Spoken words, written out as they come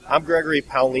I'm Gregory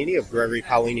Paolini of Gregory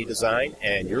Paolini Design,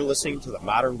 and you're listening to the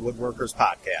Modern Woodworkers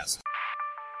Podcast.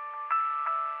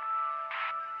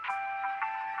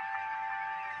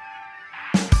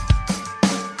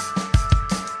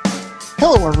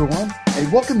 Hello, everyone, and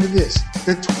welcome to this,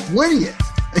 the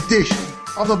 20th edition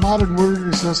of the Modern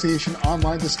Woodworkers Association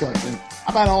online discussion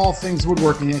about all things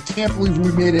woodworking. I can't believe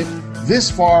we made it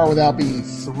this far without being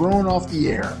thrown off the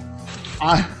air,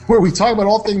 where we talk about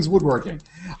all things woodworking.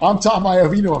 I'm Tom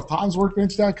Iovino of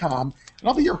Tom'sWorkbench.com, and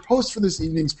I'll be your host for this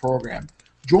evening's program.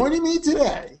 Joining me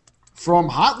today from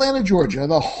Hotlanta, Georgia,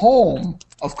 the home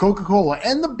of Coca-Cola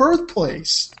and the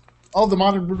birthplace of the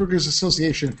Modern Woodworkers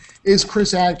Association, is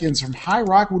Chris Atkins from High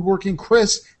Rock Woodworking.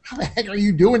 Chris, how the heck are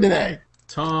you doing today?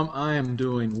 Tom, I am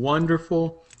doing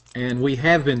wonderful, and we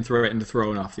have been threatened to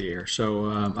throw it off the air,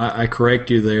 so I correct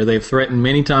you there. They've threatened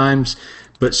many times,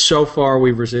 but so far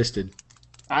we've resisted.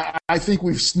 I think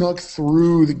we've snuck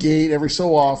through the gate every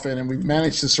so often, and we've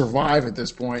managed to survive at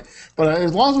this point. But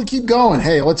as long as we keep going,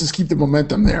 hey, let's just keep the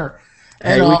momentum there.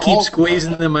 And we keep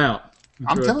squeezing them out.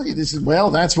 I'm telling you,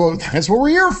 that's what we're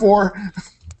here for.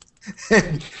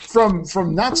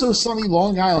 from not so sunny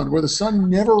Long Island, where the sun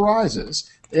never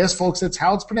rises. Yes, folks, that's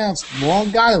how it's pronounced.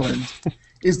 Long Island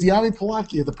is Diami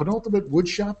Palaki of the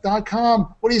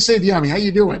PenultimateWoodshop.com. What do you say, Diami? How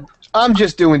you doing? I'm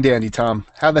just doing dandy, Tom.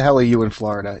 How the hell are you in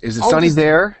Florida? Is it sunny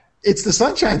there? It's the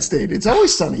Sunshine State. It's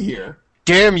always sunny here.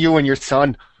 Damn you and your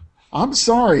sun. I'm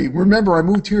sorry. Remember, I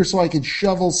moved here so I could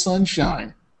shovel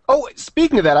sunshine. Oh,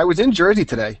 speaking of that, I was in Jersey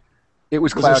today. It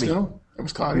was cloudy. It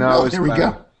was cloudy. No, there we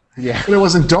go. Yeah. But it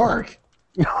wasn't dark.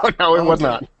 No, it was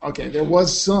not. Okay, there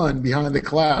was sun behind the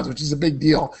clouds, which is a big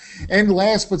deal. And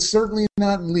last but certainly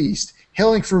not least,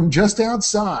 hailing from just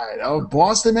outside of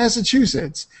Boston,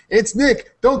 Massachusetts, it's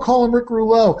Nick. Don't call him Rick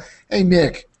Rouleau. Hey,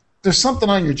 Nick, there's something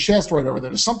on your chest right over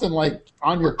there. There's something like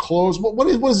on your clothes. What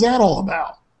is that all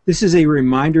about? This is a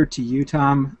reminder to you,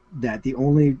 Tom, that the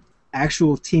only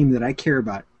actual team that I care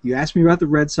about, you ask me about the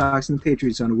Red Sox and the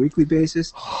Patriots on a weekly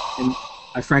basis, and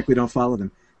I frankly don't follow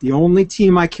them. The only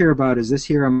team I care about is this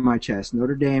here on my chest.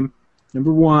 Notre Dame,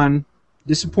 number one.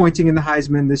 Disappointing in the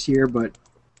Heisman this year, but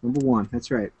number one. That's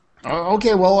right.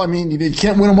 Okay, well, I mean, you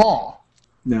can't win them all.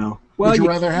 No. Well, would you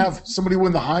rather have somebody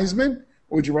win the Heisman,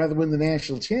 or would you rather win the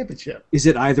national championship? Is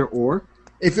it either or?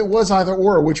 If it was either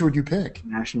or, which would you pick?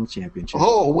 National championship.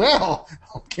 Oh, well.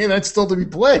 Okay, that's still to be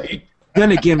played.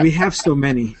 Then again, we have so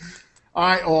many.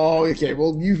 Okay.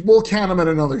 Well, we'll count them at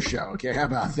another show. Okay, how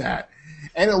about that?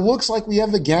 And it looks like we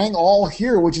have the gang all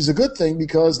here, which is a good thing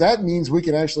because that means we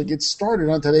can actually get started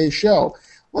on today's show.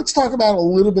 Let's talk about a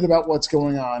little bit about what's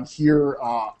going on here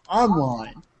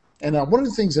online. And one of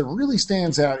the things that really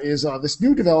stands out is this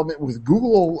new development with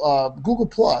Google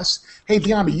Plus. Hey,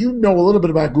 Diami, you know a little bit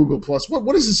about Google Plus.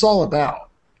 What is this all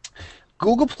about?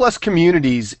 Google Plus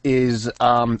Communities is,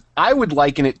 I would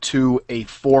liken it to a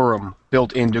forum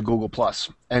built into Google Plus.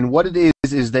 And what it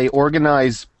is they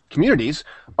organize communities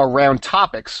around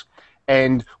topics,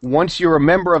 and once you're a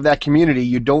member of that community,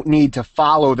 you don't need to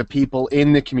follow the people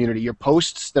in the community. Your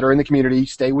posts that are in the community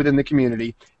stay within the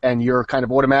community, and you're kind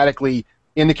of automatically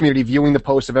in the community viewing the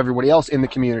posts of everybody else in the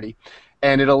community.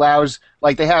 And it allows,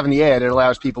 like they have in the ad, it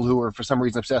allows people who are for some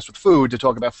reason obsessed with food to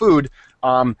talk about food.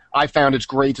 I found it's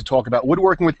great to talk about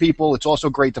woodworking with people. It's also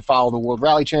great to follow the World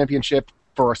Rally Championship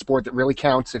for a sport that really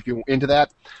counts if you're into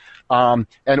that. And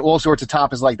all sorts of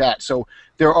topics like that. So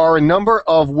there are a number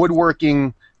of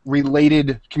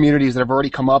woodworking-related communities that have already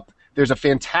come up. There's a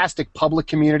fantastic public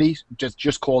community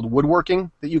just called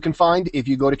Woodworking that you can find if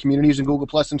you go to Communities in Google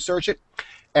Plus and search it.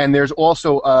 And there's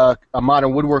also a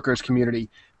Modern Woodworkers community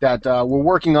that we're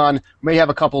working on. May have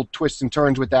a couple twists and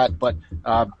turns with that, but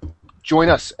join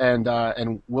us,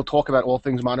 and we'll talk about all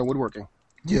things modern woodworking.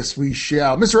 Yes, we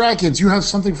shall. Mr. Atkins, you have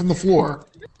something from the floor.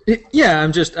 Yeah,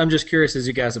 I'm just curious as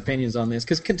you guys' opinions on this,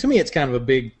 because to me it's kind of a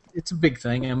big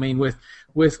thing. I mean,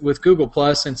 with Google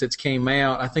Plus, since it's came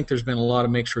out, I think there's been a lot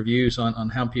of mixed reviews on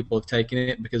how people have taken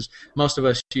it, because most of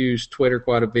us use Twitter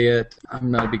quite a bit. I'm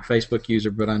not a big Facebook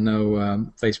user, but I know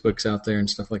Facebook's out there and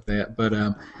stuff like that. But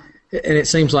and it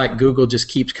seems like Google just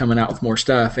keeps coming out with more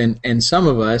stuff, and some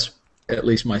of us, at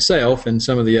least myself and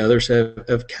some of the others,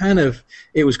 have kind of,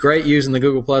 it was great using the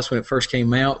Google Plus when it first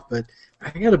came out, but I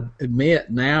got to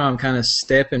admit now I'm kind of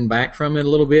stepping back from it a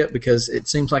little bit, because it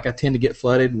seems like I tend to get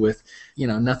flooded with,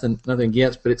 nothing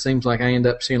against, but it seems like I end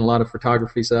up seeing a lot of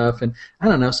photography stuff, and I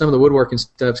don't know, some of the woodworking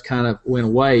stuff's kind of went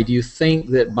away. Do you think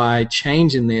that by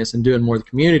changing this and doing more of the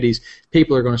communities,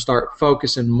 people are going to start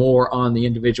focusing more on the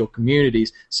individual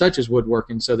communities, such as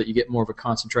woodworking, so that you get more of a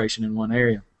concentration in one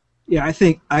area? Yeah, I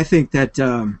think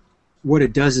that what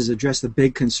it does is address the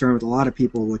big concern with a lot of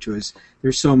people, which was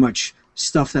there's so much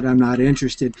stuff that I'm not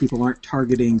interested, people aren't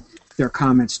targeting their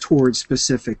comments towards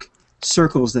specific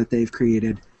circles that they've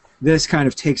created. This kind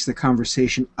of takes the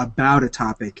conversation about a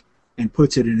topic and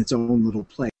puts it in its own little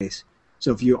place.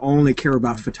 So if you only care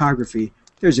about photography,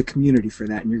 there's a community for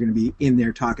that, and you're going to be in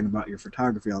there talking about your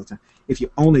photography all the time. If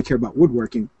you only care about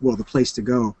woodworking, well, the place to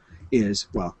go is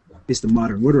the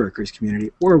Modern Woodworkers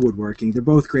community or woodworking. They're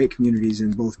both great communities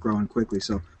and both growing quickly.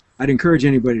 So I'd encourage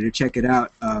anybody to check it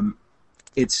out.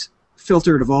 It's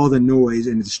filtered of all the noise,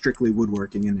 and it's strictly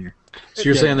woodworking in there. So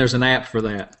you're saying there's an app for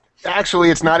that? Actually,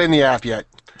 it's not in the app yet.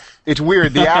 It's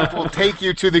weird. The app will take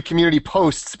you to the community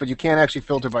posts, but you can't actually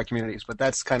filter by communities. But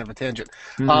that's kind of a tangent.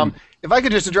 If I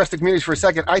could just address the communities for a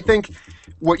second, I think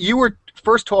what you were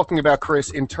first talking about,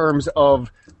 Chris, in terms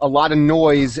of a lot of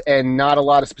noise and not a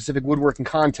lot of specific woodworking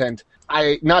content,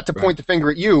 not to point the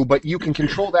finger at you, but you can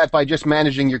control that by just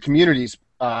managing your communities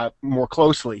more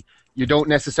closely. You don't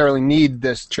necessarily need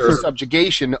this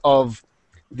subjugation of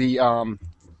the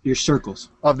your circles.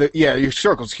 Your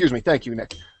circles. Excuse me. Thank you,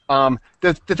 Nick.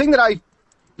 The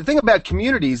thing about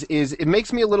communities is it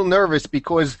makes me a little nervous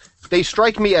because they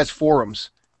strike me as forums,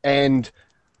 and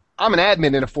I'm an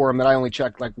admin in a forum that I only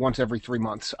check like once every 3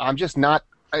 months. I'm just not.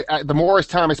 The more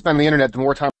time I spend on the internet, the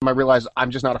more time I realize I'm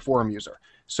just not a forum user.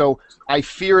 So I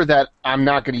fear that I'm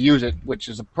not going to use it, which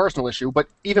is a personal issue. But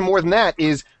even more than that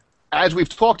is, as we've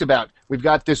talked about, we've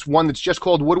got this one that's just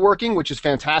called Woodworking, which is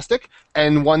fantastic,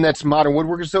 and one that's Modern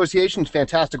Woodworkers Association,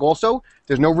 fantastic also.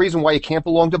 There's no reason why you can't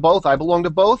belong to both. I belong to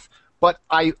both, but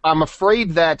I'm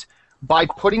afraid that by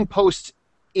putting posts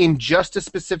in just a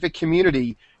specific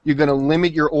community, you're going to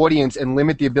limit your audience and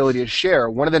limit the ability to share.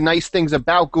 One of the nice things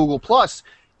about Google+,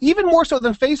 even more so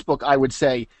than Facebook, I would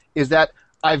say, is that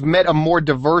I've met a more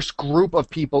diverse group of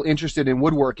people interested in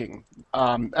woodworking.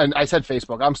 And I said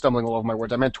Facebook. I'm stumbling all over my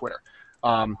words. I meant Twitter.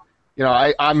 I'm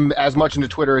as much into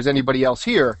Twitter as anybody else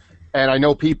here, and I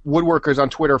know woodworkers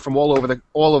on Twitter from all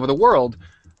over the world.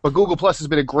 But Google Plus has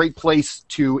been a great place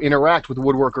to interact with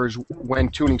woodworkers when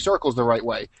tuning circles the right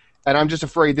way. And I'm just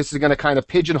afraid this is going to kind of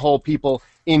pigeonhole people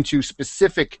into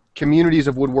specific communities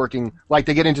of woodworking, like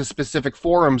they get into specific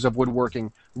forums of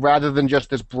woodworking, rather than just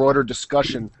this broader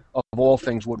discussion of all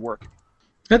things woodworking.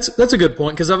 That's a good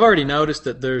point, because I've already noticed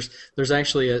that there's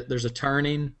actually a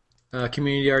turning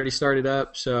community already started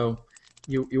up. So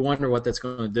you wonder what that's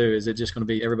going to do. Is it just going to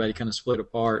be everybody kind of split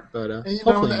apart? But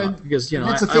hopefully not, because I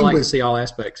like to see all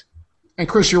aspects. And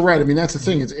Chris, you're right. I mean, that's the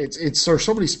thing. It's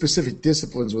so many specific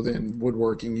disciplines within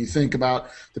woodworking. You think about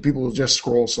the people who just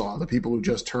scroll saw, the people who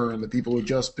just turn, the people who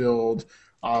just build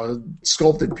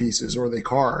sculpted pieces, or they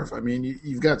carve. I mean,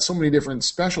 you've got so many different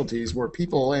specialties where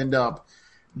people end up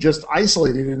just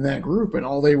isolated in that group, and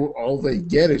all they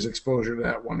get is exposure to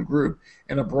that one group.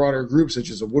 And a broader group, such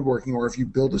as a woodworking, or if you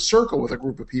build a circle with a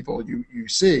group of people you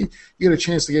get a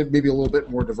chance to get maybe a little bit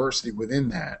more diversity within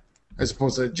that, as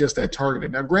opposed to just that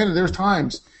targeted. Now, granted, there's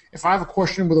times if I have a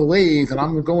question with a lathe and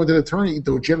I'm going to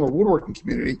the general woodworking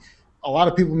community, a lot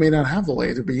of people may not have the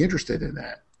lathe or be interested in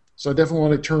that. So I definitely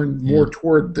want to turn more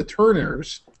toward the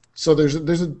turners. So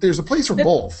there's a place for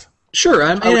both. Sure,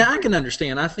 I mean, I can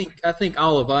understand. I think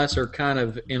all of us are kind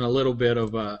of in a little bit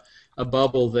of a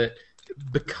bubble that,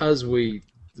 because we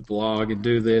blog and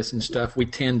do this and stuff, we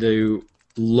tend to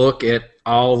look at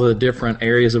all the different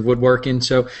areas of woodworking.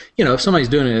 So, if somebody's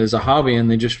doing it as a hobby and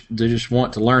they just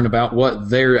want to learn about what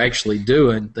they're actually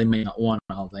doing, they may not want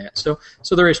all that. So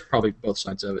there is probably both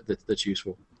sides of it that's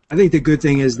useful. I think the good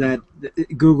thing is that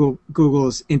Google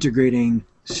is integrating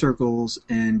circles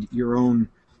and your own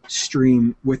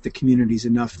stream with the communities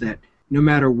enough that no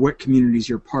matter what communities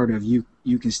you're part of, you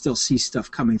can still see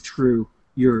stuff coming through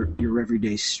your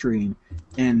everyday stream.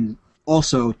 And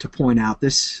also to point out,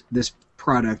 this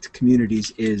product,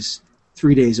 Communities, is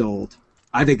 3 days old.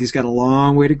 I think it's got a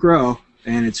long way to grow,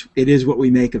 and it is what we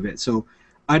make of it. So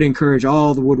I'd encourage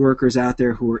all the woodworkers out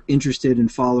there who are interested in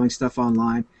following stuff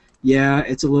online. Yeah,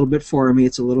 it's a little bit forumy,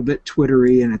 it's a little bit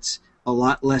twittery, and it's a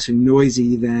lot less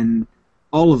noisy than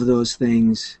all of those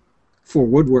things for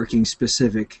woodworking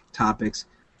specific topics.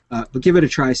 But give it a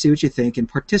try, see what you think, and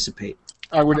participate.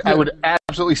 I would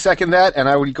absolutely second that, and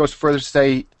I would go further to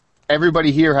say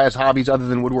everybody here has hobbies other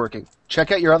than woodworking.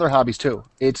 Check out your other hobbies too.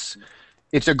 It's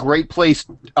a great place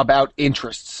about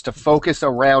interests, to focus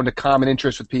around a common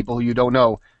interest with people who you don't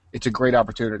know. It's a great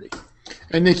opportunity.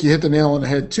 And Nick, you hit the nail on the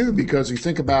head too, because you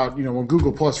think about, when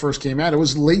Google Plus first came out, it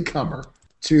was latecomer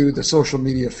to the social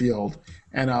media field,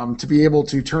 and to be able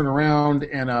to turn around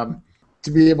and to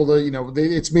be able to,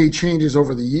 it's made changes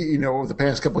over the over the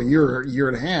past couple of year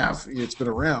and a half. It's been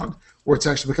around where it's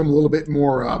actually become a little bit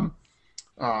more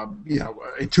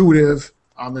intuitive,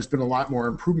 There's been a lot more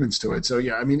improvements to it. So,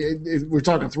 yeah, I mean, we're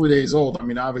talking 3 days old. I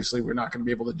mean, obviously we're not going to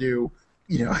be able to do,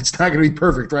 it's not going to be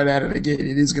perfect right out of the gate.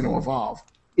 It is going to evolve.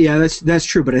 Yeah, that's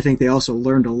true, but I think they also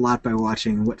learned a lot by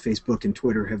watching what Facebook and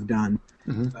Twitter have done.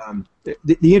 Mm-hmm.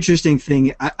 The interesting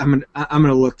thing I'm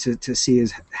gonna look to see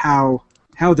is how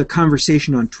the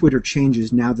conversation on Twitter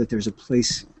changes now that there's a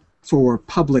place for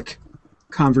public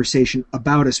conversation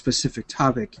about a specific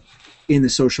topic in the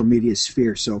social media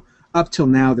sphere. So up till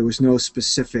now, there was no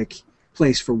specific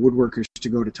place for woodworkers to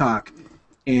go to talk,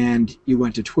 and you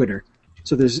went to Twitter.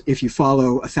 So if you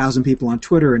follow 1,000 people on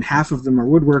Twitter and half of them are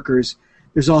woodworkers,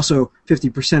 there's also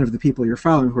 50% of the people you're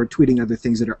following who are tweeting other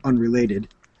things that are unrelated.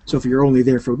 So if you're only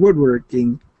there for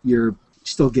woodworking, you're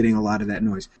still getting a lot of that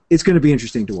noise. It's going to be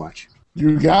interesting to watch.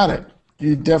 You got it.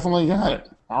 You definitely got it.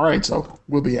 All right, so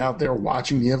we'll be out there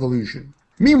watching the evolution.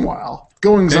 Meanwhile,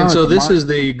 goings on. And so this is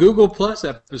the Google Plus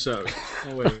episode.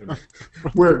 Oh, wait a minute.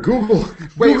 Where Google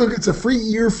gets a free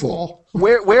earful.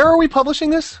 Where are we publishing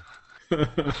this?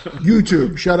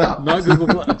 YouTube. Shut up. Not Google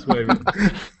Plus. Wait a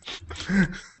minute.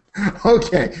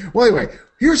 Okay. Well, anyway,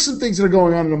 here's some things that are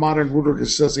going on in the Modern Woodworkers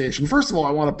Association. First of all,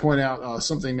 I want to point out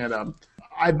something that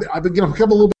I've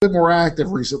become a little bit more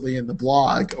active recently in the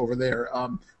blog over there.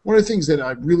 One of the things that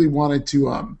I really wanted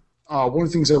to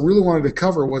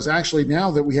cover was actually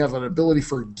now that we have an ability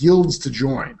for guilds to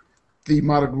join the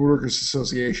Modern Woodworkers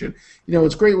Association.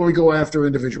 It's great when we go after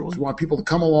individuals. We want people to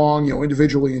come along,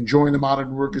 individually and join the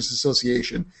Modern Woodworkers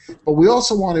Association. But we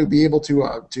also want to be able to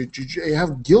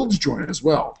have guilds join as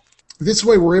well. This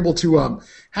way we're able to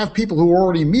have people who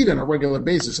already meet on a regular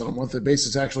basis, on a monthly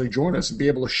basis, actually join us and be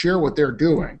able to share what they're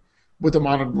doing with the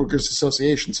Modern Woodworkers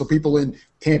Association. So people in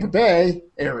Tampa Bay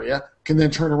area can then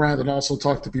turn around and also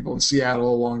talk to people in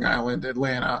Seattle, Long Island,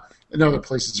 Atlanta, and other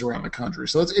places around the country.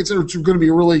 So it's going to be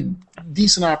a really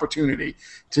decent opportunity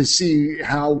to see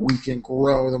how we can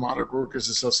grow the Modern Woodworkers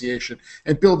Association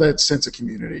and build that sense of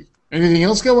community. Anything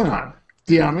else going on?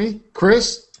 Diami,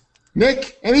 Chris,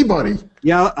 Nick, anybody?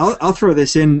 Yeah, I'll throw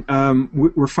this in.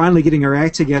 We're finally getting our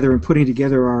act together and putting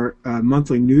together our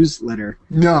monthly newsletter.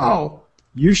 No.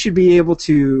 You should be able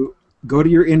to go to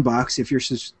your inbox if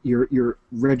you're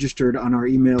registered on our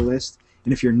email list,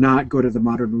 and if you're not, go to the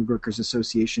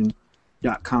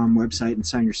modernwoodworkersassociation.com website and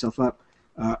sign yourself up.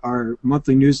 Our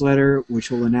monthly newsletter, which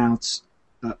will announce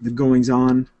the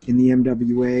goings-on in the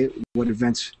MWA, what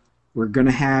events we're going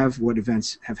to have, what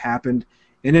events have happened,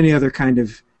 and any other kind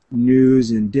of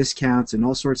news and discounts and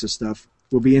all sorts of stuff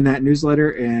will be in that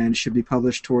newsletter and should be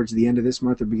published towards the end of this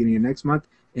month or beginning of next month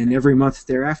and every month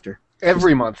thereafter.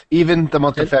 Every month, even the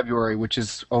month of February, which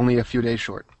is only a few days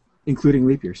short. Including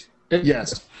leap years.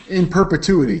 Yes. In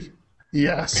perpetuity.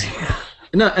 Yes.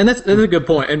 No, and that's a good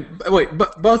point. And wait,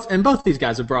 but both these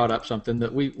guys have brought up something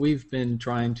that we've been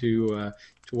trying to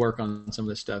work on some of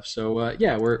this stuff. So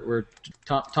yeah, we're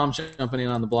Tom's jumping in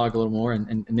on the blog a little more,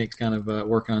 and Nick's kind of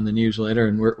working on the newsletter,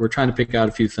 and we're trying to pick out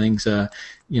a few things,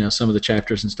 some of the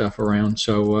chapters and stuff around.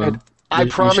 So I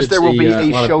promise there will be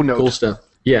a show note. Cool stuff.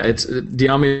 Yeah, it's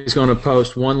Diami is going to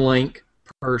post one link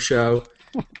per show,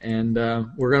 and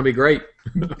we're going to be great.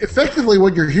 Effectively,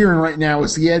 what you're hearing right now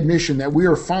is the admission that we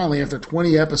are finally, after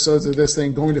 20 episodes of this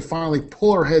thing, going to finally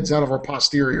pull our heads out of our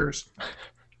posteriors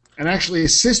and actually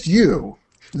assist you,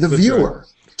 the viewer,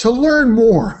 to learn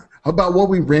more about what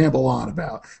we ramble on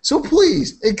about. So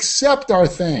please accept our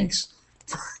thanks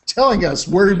for telling us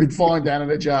where you've been falling down at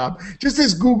a job. Just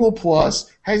as Google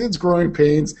Plus has its growing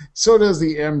pains, so does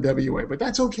the MWA. But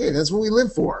that's okay. That's what we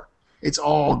live for. It's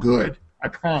all good. I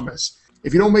promise.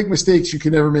 If you don't make mistakes, you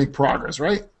can never make progress,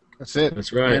 right? That's it.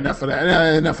 That's right. Enough of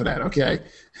that. Okay.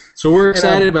 So we're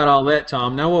excited about all that,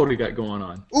 Tom. Now what do we got going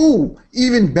on? Ooh,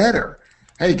 even better.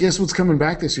 Hey, guess what's coming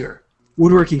back this year?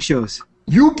 Woodworking shows.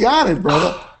 You got it,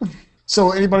 brother.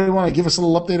 So anybody want to give us a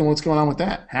little update on what's going on with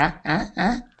that? Huh?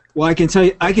 Well, I can tell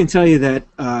you that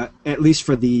at least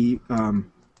for the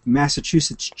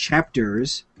Massachusetts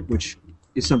chapters, which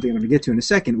is something I'm going to get to in a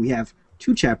second, we have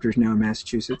 2 chapters now in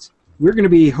Massachusetts. We're going to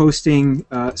be hosting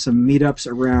some meetups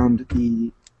around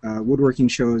the woodworking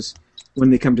shows when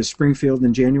they come to Springfield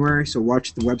in January, so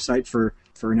watch the website for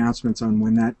announcements on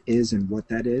when that is and what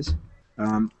that is.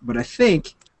 But I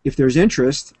think if there's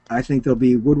interest, I think there'll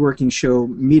be woodworking show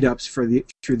meetups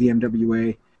through the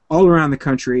MWA all around the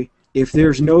country. If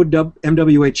there's no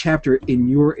MWA chapter in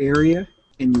your area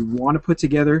and you want to put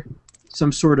together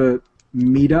some sort of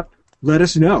meetup, let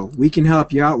us know. We can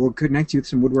help you out. We'll connect you with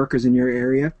some woodworkers in your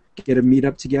area, get a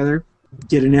meetup together,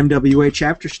 get an MWA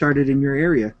chapter started in your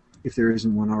area if there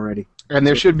isn't one already. And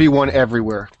there should be one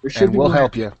everywhere. We'll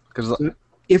help you. Because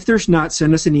If there's not,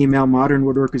 send us an email,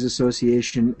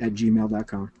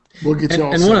 modernwoodworkersassociation@gmail.com. We'll get you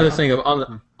all And set one other up. thing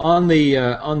on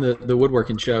the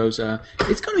woodworking shows,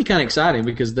 it's going to be kind of exciting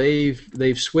because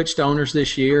they've switched owners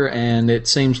this year, and it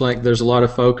seems like there's a lot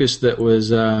of focus that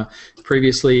was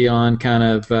previously on kind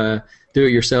of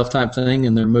do-it-yourself type thing,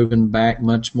 and they're moving back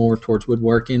much more towards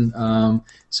woodworking.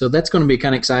 So that's going to be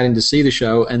kind of exciting to see the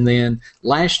show. And then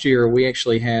last year we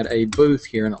actually had a booth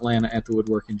here in Atlanta at the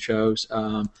woodworking shows.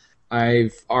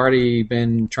 I've already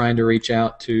been trying to reach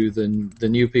out to the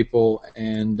new people,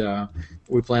 and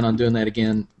we plan on doing that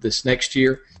again this next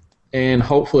year. And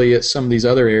hopefully at some of these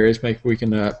other areas, maybe we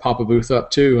can pop a booth up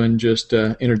too and just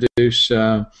introduce,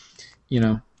 people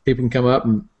can come up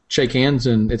and shake hands,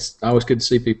 and it's always good to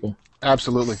see people.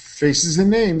 Absolutely. Faces and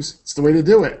names. It's the way to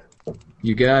do it.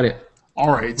 You got it.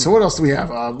 All right. So what else do we have?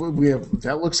 We have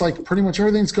that looks like pretty much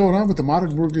everything's going on with the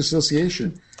Modern Woodworkers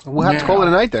Association. We'll have to call it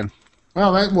a night then.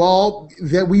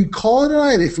 That we call it a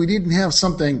night if we didn't have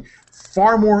something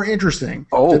far more interesting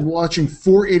than watching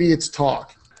four idiots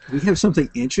talk. We have something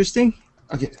interesting?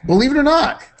 Okay, believe it or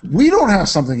not, we don't have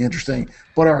something interesting,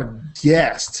 but our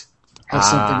guest has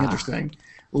something interesting.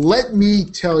 Let me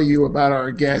tell you about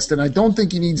our guest, and I don't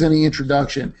think he needs any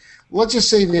introduction. Let's just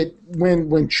say that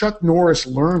when Chuck Norris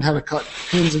learned how to cut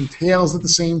pins and tails at the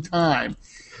same time,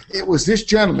 it was this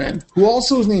gentleman, who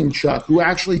also is named Chuck, who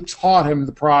actually taught him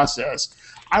the process.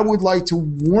 I would like to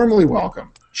warmly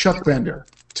welcome Chuck Bender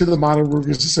to the Modern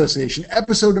Woodworkers Association,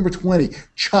 episode number 20.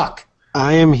 Chuck.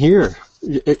 I am here.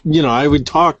 I would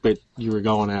talk, but you were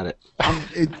going at it.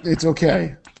 It's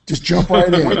okay. Just jump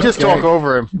right in. Just talk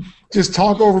over him. Just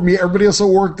talk over me. Everybody else at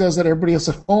work does it. Everybody else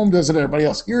at home does it. Everybody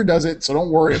else here does it, so don't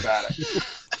worry about it.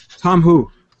 Tom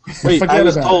who? Wait, Forget I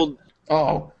was about told... it.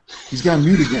 Uh-oh. He's got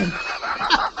mute again.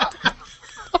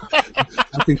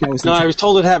 I think that was No, I was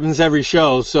told it happens every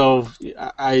show, so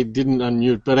I didn't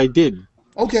unmute, but I did.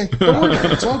 Okay, don't worry about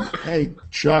it. It's all, hey,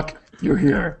 Chuck, you're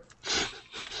here.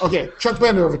 Okay, Chuck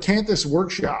Bender of Acanthus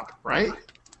Workshop, right?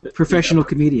 professional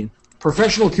comedian.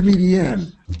 Professional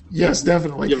comedian. Yes,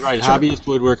 definitely. You're right, Chuck, hobbyist,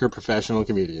 woodworker, professional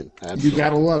comedian. Absolutely. you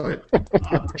gotta love it.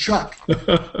 Chuck,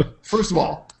 first of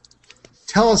all,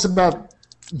 tell us about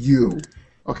you.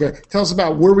 Okay, tell us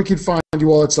about where we can find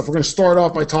you, all that stuff. We're going to start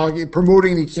off by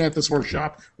promoting the Acanthus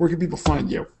Workshop. Where can people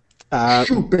find you?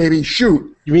 Shoot, baby,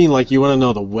 shoot. You mean like you want to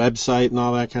know the website and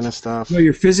all that kind of stuff? No,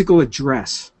 your physical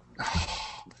address.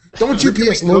 Don't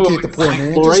GPS locate the poor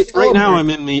man. Well, Just right now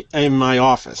him. I'm in my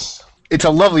office. It's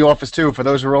a lovely office, too, for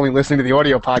those who are only listening to the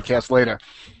audio podcast later.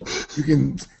 You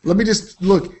can let me just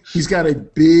look. He's got a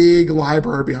big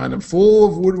library behind him, full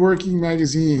of woodworking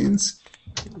magazines.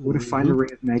 What a fine array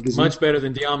of magazines. Much better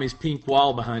than Diami's pink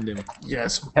wall behind him.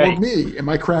 Yes, Hey. or me in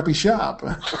my crappy shop.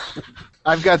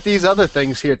 I've got these other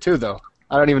things here, too, though.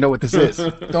 I don't even know what this is.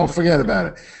 Don't forget about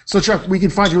it. So, Chuck, we can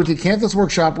find you at the Acanthus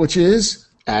Workshop, which is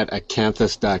At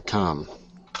acanthus.com.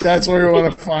 that's where we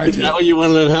want to find Is that you. what you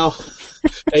wanted to know?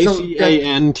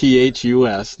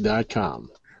 acanthus.com.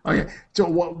 Okay,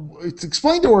 so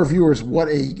explain to our viewers what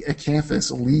a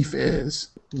acanthus leaf is,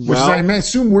 which is, Well- I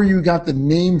assume, where you got the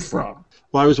name from.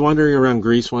 Well, I was wandering around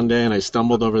Greece one day and I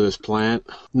stumbled over this plant.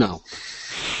 No.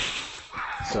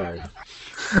 Sorry.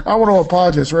 I want to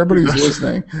apologize for everybody who's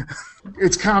listening.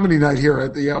 It's comedy night here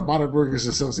at the Modern Workers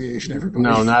Association. Everybody.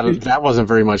 No, that wasn't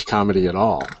very much comedy at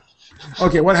all.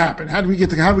 Okay, what happened? How did we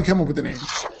come up with the name?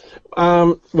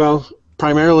 Well,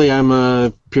 primarily I'm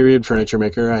a period furniture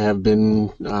maker. I have been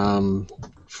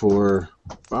for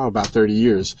about 30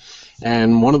 years.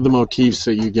 And one of the motifs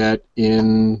that you get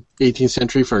in 18th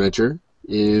century furniture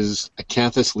is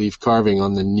acanthus leaf carving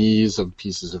on the knees of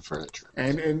pieces of furniture.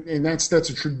 And that's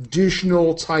a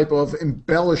traditional type of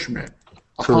embellishment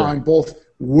upon Correct. both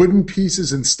wooden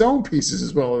pieces and stone pieces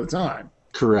as well at the time.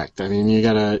 Correct. I mean, you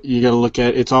gotta look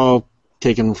at it's all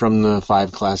taken from the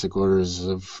 5 classic orders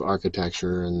of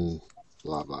architecture and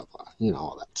blah blah blah. You know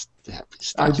all that happy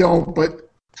stuff. I don't, but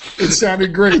it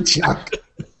sounded great, Chuck.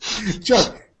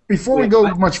 Chuck, before we go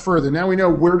much further, now we know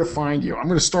where to find you. I'm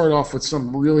going to start off with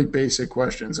some really basic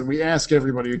questions, and we ask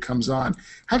everybody who comes on,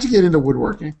 how'd you get into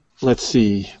woodworking? Let's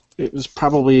see. It was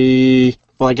probably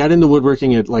I got into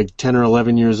woodworking at like 10 or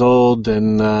 11 years old,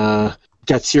 and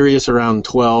got serious around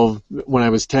 12. When I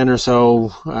was 10 or so,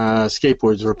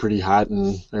 skateboards were pretty hot,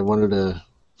 and I wanted a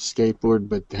skateboard,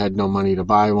 but had no money to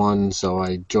buy one, so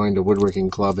I joined a woodworking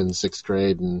club in 6th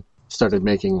grade and started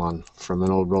making one from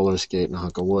an old roller skate and a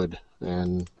hunk of wood,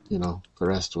 and the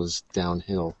rest was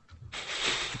downhill.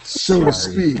 So to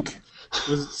speak.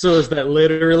 So is that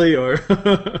literally or?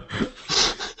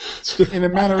 In a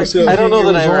manner of I speaking, don't know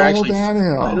it that I was ever all actually.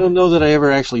 downhill. I don't know that I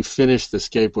ever actually finished the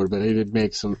skateboard, but I did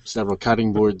make several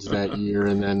cutting boards that year,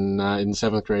 and then in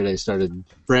 7th grade I started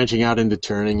branching out into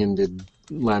turning and did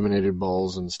laminated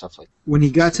bowls and stuff like that. When he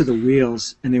got to the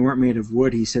wheels and they weren't made of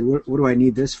wood, he said, "What do I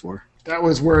need this for?" That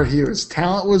was where his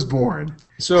talent was born.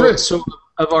 So, Chris. so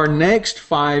of our next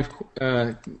 5,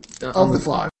 Of the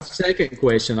 5. second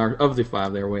question, of the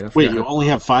 5 there, wait, I Wait, forgot. you only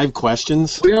have 5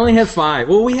 questions? We only have 5.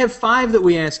 Well, we have 5 that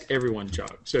we ask everyone,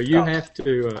 Chuck. So you have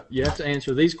to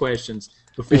answer these questions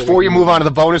Before you move on to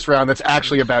the bonus round, that's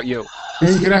actually about you.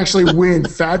 And you can actually win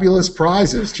fabulous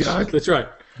prizes, Chuck. That's right.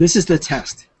 This is the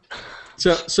test.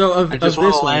 So I just of want this a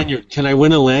one, lanyard. Can I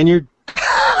win a lanyard?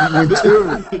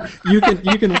 you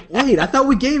can wait. I thought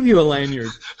we gave you a lanyard.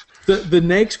 The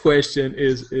next question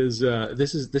is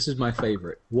this is my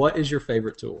favorite. What is your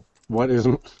favorite tool? What is?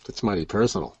 It's mighty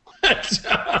personal.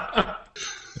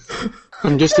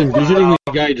 I'm just envisioning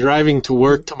the guy driving to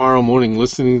work tomorrow morning,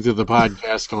 listening to the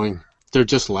podcast, going, "They're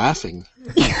just laughing."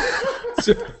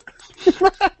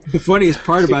 The funniest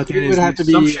part about that It is would have to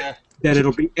the be. assumption that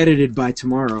it'll be edited by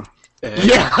tomorrow.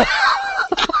 Yeah.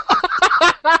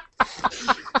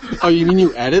 Oh, you mean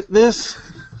you edit this?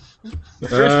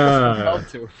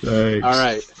 Thanks. All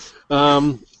right.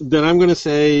 Then I'm going to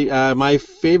say my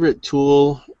favorite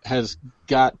tool has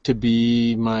got to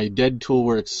be my Dead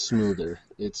Toolworks Smoother.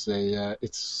 It's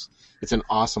an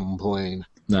awesome plane.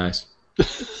 Nice.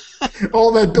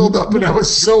 All that build-up, and that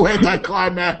was so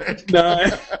anticlimactic.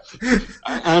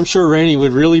 I'm sure Rainey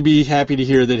would really be happy to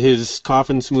hear that his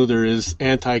coffin smoother is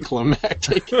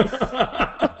anticlimactic.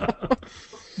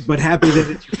 But happy that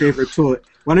it's your favorite tool.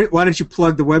 Why don't you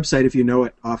plug the website if you know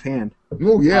it offhand?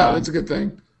 Oh, yeah, that's a good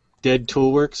thing.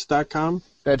 DeadToolworks.com.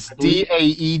 That's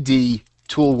DAED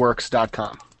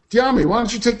toolworks.com. Diami, why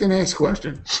don't you take the next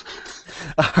question?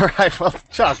 All right, well,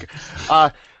 Chuck,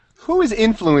 who has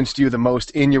influenced you the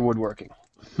most in your woodworking?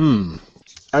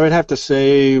 I would have to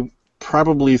say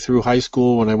probably through high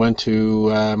school when I went to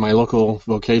my local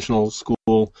vocational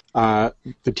school. The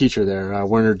teacher there,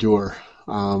 Werner Dewar,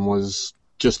 was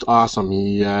just awesome.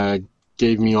 He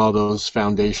gave me all those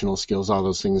foundational skills, all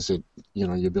those things that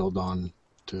you build on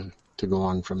to go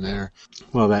on from there.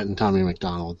 Well, that and Tommy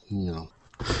McDonald,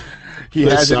 He The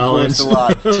has influenced a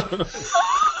lot.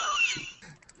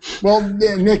 Well,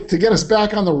 Nick, to get us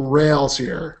back on the rails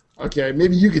here, okay,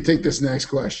 maybe you could take this next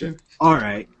question. All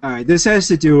right. This has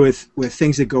to do with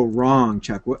things that go wrong,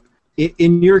 Chuck.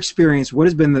 In your experience, what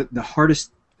has been the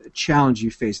hardest challenge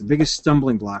you faced, the biggest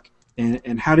stumbling block,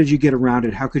 and how did you get around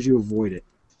it? How could you avoid it?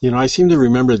 I seem to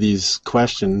remember these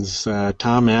questions.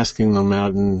 Tom asking them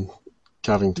out in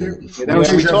Covington. Yeah, that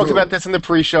was We Deja talked vu. about this in the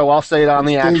pre-show. I'll say it on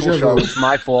the actual Deja show. vu. It's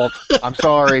my fault. I'm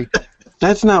sorry.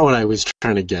 That's not what I was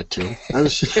trying to get to.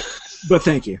 But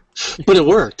thank you. But it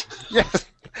worked. Yes.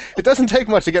 It doesn't take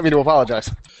much to get me to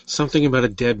apologize. Something about a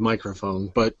dead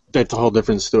microphone, but that's a whole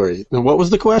different story. Now, what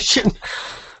was the question?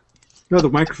 No, the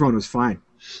microphone was fine.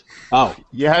 Oh,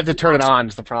 You had to turn it on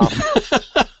is the problem.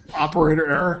 Operator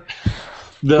error.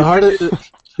 the hardest.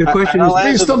 The question I'll is,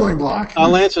 Biggest stumbling block.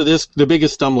 I'll answer this. The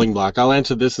biggest stumbling block. I'll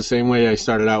answer this the same way I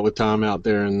started out with Tom out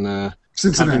there in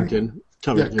Cincinnati. Covington.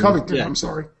 Yeah, Covington, Yeah. I'm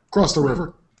sorry. Across the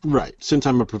river. Right. Since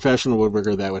I'm a professional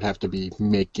woodworker, that would have to be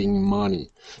making money.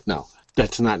 No,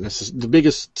 that's not necessary. The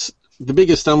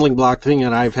biggest stumbling block thing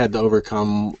that I've had to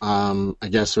overcome, I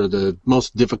guess, or the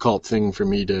most difficult thing for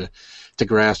me to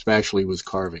grasp actually was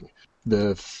carving.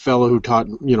 The fellow who taught,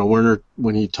 Werner,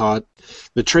 when he taught,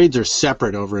 the trades are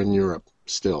separate over in Europe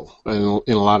still,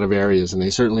 in a lot of areas, and they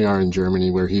certainly are in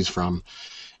Germany where he's from.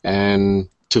 And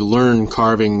to learn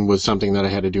carving was something that I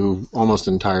had to do almost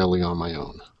entirely on my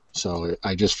own. So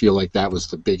I just feel like that was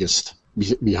the biggest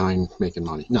behind making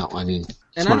money. No, I mean,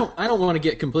 And smart. I don't want to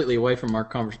get completely away from our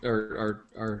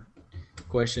our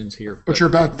questions here. But you're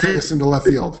about to take us into left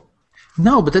field.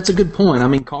 No, but that's a good point. I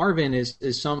mean, carving is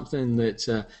something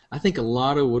that I think a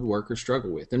lot of woodworkers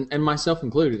struggle with, and myself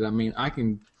included. I mean,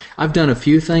 I've done a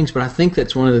few things, but I think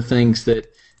that's one of the things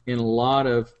that in a lot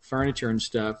of furniture and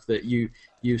stuff that you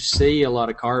see a lot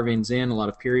of carvings in, a lot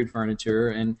of period furniture,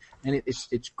 and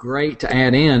it's great to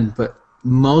add in, but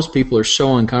most people are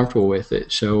so uncomfortable with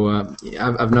it. So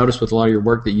I've noticed with a lot of your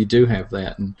work that you do have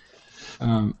that. And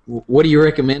what do you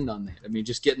recommend on that? I mean,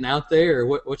 just getting out there, or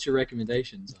what's your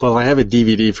recommendations? Well, I have a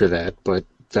DVD for that, but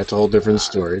that's a whole different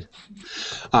story.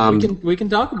 We can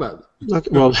talk about it. Okay,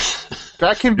 well,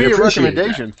 That can be I a appreciate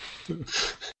recommendation.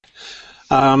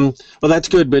 well, that's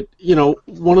good. But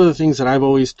one of the things that I've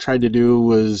always tried to do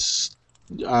was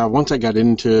once I got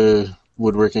into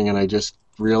woodworking and I just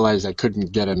realized I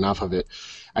couldn't get enough of it,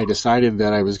 I decided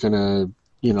that I was going to,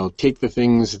 take the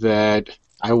things that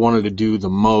I wanted to do the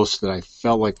most that I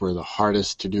felt like were the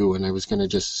hardest to do, and I was going to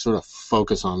just sort of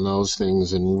focus on those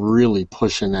things and really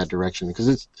push in that direction, because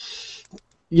it's,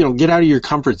 get out of your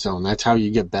comfort zone. That's how you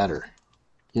get better.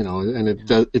 And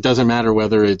it doesn't matter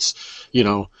whether it's,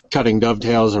 cutting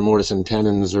dovetails or mortise and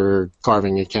tenons or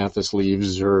carving acanthus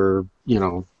leaves or,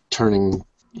 turning,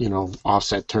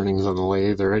 offset turnings on the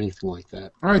lathe or anything like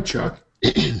that. All right, Chuck.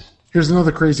 Here's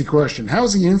another crazy question. How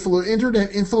has the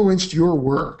internet influenced your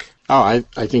work? Oh, I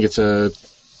think it's a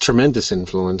tremendous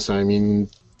influence. I mean,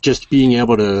 just being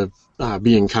able to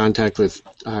be in contact with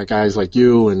guys like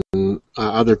you and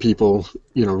other people,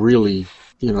 really,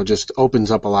 just opens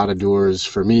up a lot of doors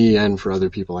for me and for other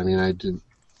people. I mean,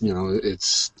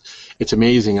 it's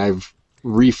amazing. I've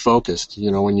refocused.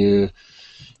 When you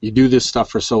do this stuff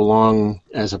for so long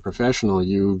as a professional,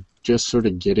 you just sort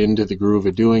of get into the groove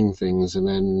of doing things. And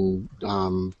then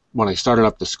when I started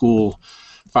up the school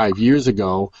 5 years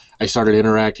ago, I started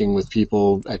interacting with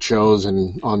people at shows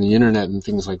and on the internet and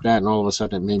things like that. And all of a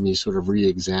sudden it made me sort of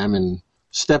re-examine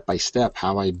step by step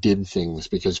how I did things,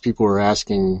 because people were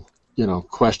asking,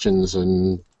 questions,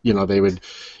 and, they would,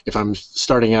 if I'm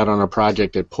starting out on a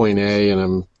project at point A and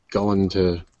I'm going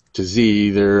to Z,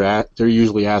 they're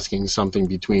usually asking something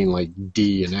between like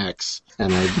D and X,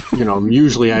 and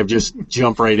usually I just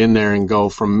jump right in there and go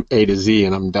from A to Z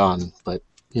and I'm done. But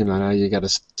now you got to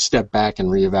step back and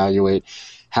reevaluate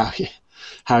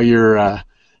how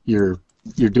you're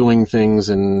doing things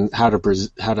and how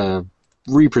to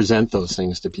represent those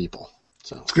things to people.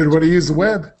 So it's a good way to use the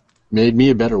web. Made me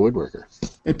a better woodworker.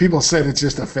 And people said it's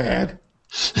just a fad.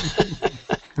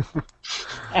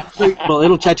 Well,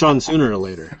 it'll catch on sooner or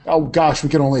later. Oh, gosh, we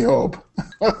can only hope.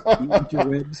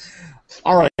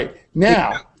 All right.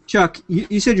 Now, hey, Chuck,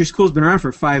 you said your school's been around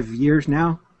for 5 years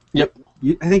now? Yep.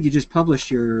 I think you just published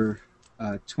your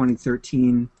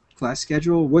 2013 class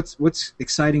schedule. What's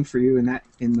exciting for you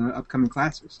in the upcoming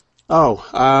classes? Oh,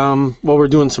 well, we're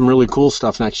doing some really cool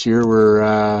stuff next year. We're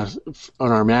on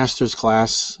our master's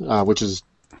class, which is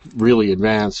really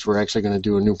advanced. We're actually going to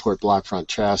do a Newport block front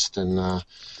chest, and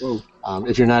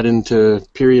if you're not into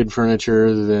period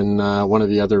furniture, then one of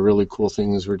the other really cool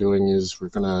things we're doing is we're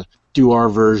going to do our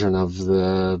version of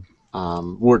the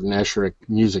Wharton Esherick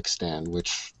music stand,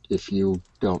 which, if you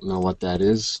don't know what that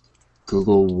is,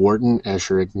 Google Wharton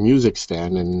Esherick music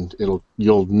stand, and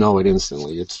you'll know it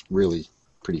instantly. It's really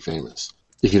pretty famous.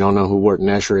 If you don't know who Wharton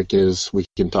Esherick is, we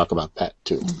can talk about that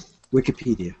too.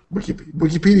 Wikipedia.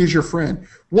 Wikipedia is your friend.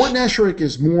 Wharton Esherick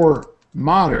is more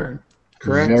modern,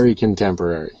 correct? Very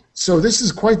contemporary. So this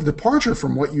is quite the departure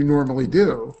from what you normally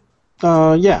do.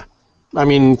 Yeah. I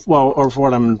mean, well, or for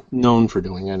what I'm known for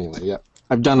doing anyway. Yeah.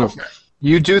 I've done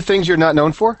You do things you're not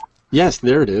known for? Yes,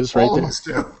 there it is, right All there. of us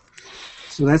do.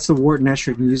 So that's the Wharton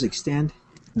Esherick music stand?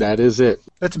 That is it.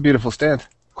 That's a beautiful stand.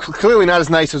 Clearly not as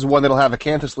nice as one that'll have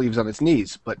acanthus leaves on its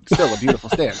knees, but still a beautiful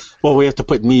stand. Well, we have to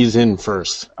put knees in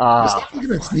first. Stop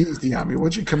looking at its knees, Diami.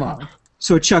 Would you come on?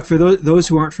 So, Chuck, for those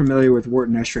who aren't familiar with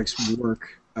Wharton Esherick's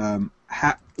work,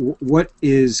 what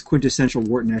is quintessential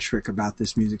Wharton Esherick about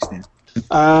this music stand?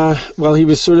 Well, he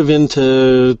was sort of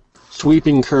into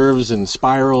sweeping curves and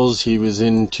spirals. He was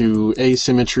into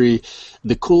asymmetry.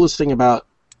 The coolest thing about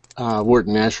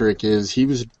Wharton Esherick is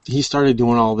he started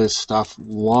doing all this stuff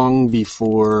long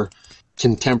before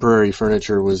contemporary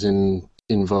furniture was in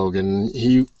vogue, and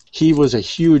he was a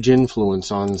huge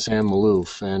influence on Sam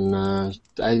Maloof, and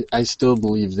I still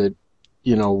believe that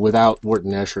without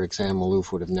Wharton Esherick, Sam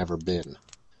Maloof would have never been.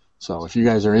 So if you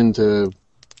guys are into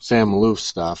Sam Maloof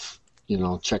stuff,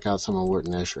 check out some of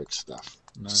Wharton Esherick's stuff.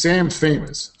 Nice. Sam's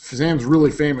famous. Sam's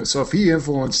really famous. So if he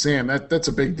influenced Sam, that's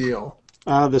a big deal.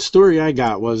 The story I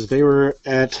got was they were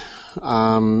at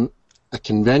a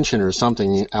convention or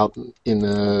something out in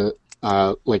the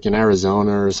like in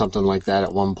Arizona or something like that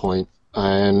at one point,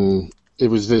 and it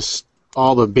was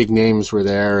all the big names were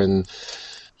there, and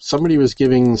somebody was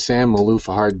giving Sam Maloof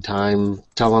a hard time,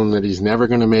 telling him that he's never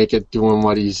going to make it doing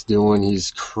what he's doing. He's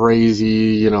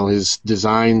crazy, his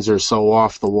designs are so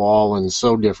off the wall and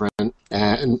so different.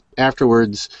 And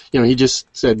afterwards, he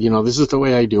just said, this is the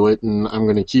way I do it, and I'm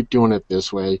going to keep doing it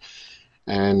this way.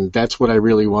 And that's what I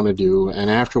really want to do. And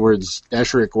afterwards,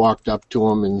 Esherick walked up to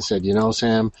him and said,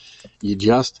 Sam, you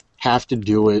just have to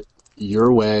do it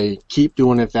your way. Keep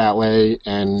doing it that way,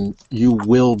 and you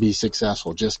will be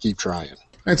successful. Just keep trying.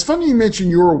 It's funny you mention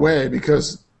Your Way,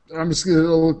 because I'm just going to a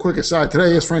little quick aside.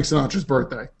 Today is Frank Sinatra's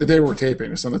birthday, the day we're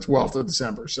taping. It's on the 12th of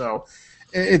December. So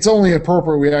it's only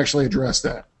appropriate we actually address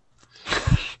that.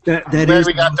 Glad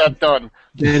we got that done.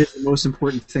 That is the most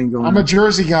important thing going on. I'm a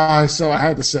Jersey guy, so I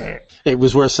had to say it. It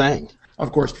was worth saying.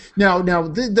 Of course. Now,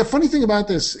 the funny thing about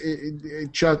this,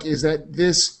 Chuck, is that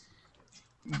this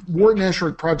Wharton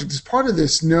Esherick project is part of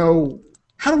this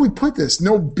how do we put this?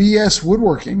 No BS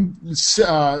woodworking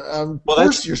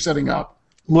course you're setting up.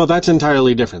 Well, that's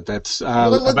entirely different. That's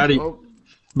about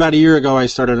a year ago, I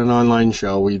started an online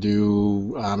show. We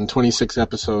do 26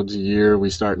 episodes a year. We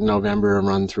start in November and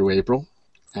run through April.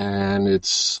 And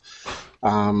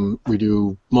we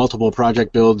do multiple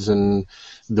project builds, and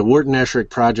the Wharton Esherick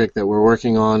project that we're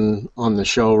working on the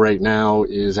show right now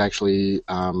is actually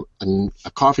a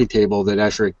coffee table that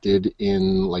Esherick did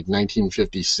in like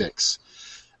 1956.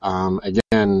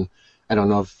 Again, I don't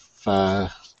know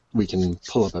if we can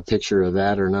pull up a picture of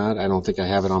that or not. I don't think I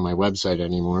have it on my website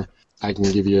anymore. I can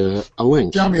give you a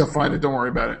link. Johnny will find it. Don't worry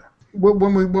about it.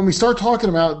 When we start talking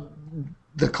about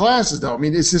the classes, though, I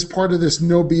mean, is this part of this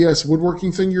no BS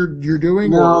woodworking thing you're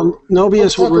doing? No, no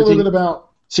BS woodworking. Talk a little bit about.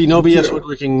 See, no BS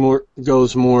woodworking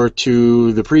goes more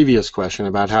to the previous question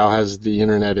about how has the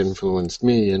internet influenced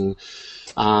me. And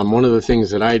one of the things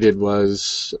that I did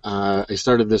was I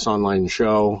started this online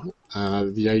show.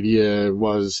 The idea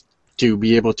was to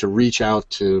be able to reach out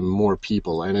to more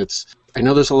people. And I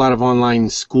know there's a lot of online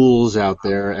schools out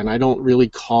there, and I don't really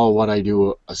call what I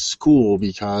do a school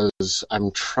because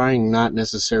I'm trying not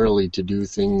necessarily to do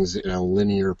things in a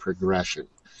linear progression.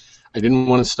 I didn't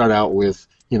want to start out with,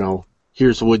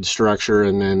 here's wood structure,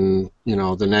 and then,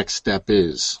 the next step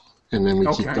is, and then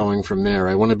we keep going from there.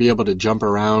 I want to be able to jump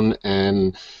around,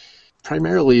 and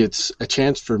primarily it's a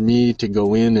chance for me to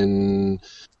go in and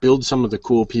build some of the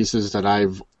cool pieces that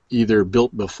I've either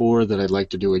built before that I'd like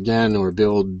to do again, or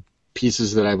build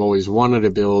pieces that I've always wanted to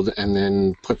build, and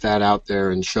then put that out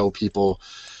there and show people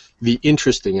the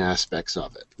interesting aspects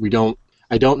of it.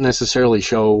 I don't necessarily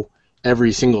show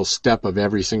every single step of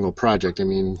every single project. I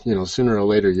mean, sooner or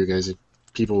later,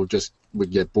 people just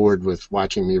would get bored with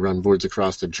watching me run boards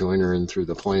across the joiner and through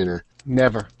the planer.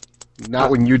 Never. Not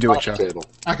when you do it, Chuck.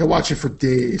 I could watch it for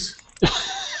days.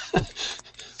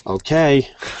 Okay.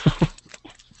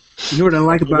 You know what I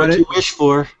like about what it? You wish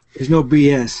for. There's no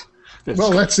BS.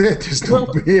 Well, that's it. There's no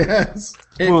BS.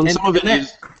 Well, some of it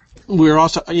is. We're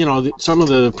also, some of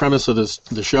the premise of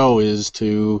the show is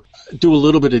to do a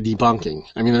little bit of debunking.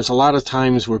 I mean, there's a lot of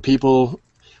times where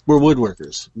we're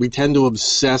woodworkers. We tend to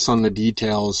obsess on the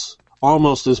details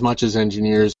almost as much as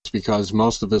engineers because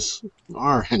most of us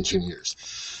are engineers.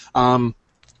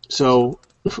 So,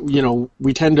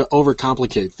 we tend to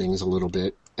overcomplicate things a little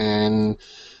bit. And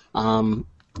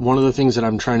one of the things that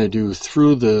I'm trying to do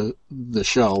through the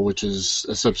show, which is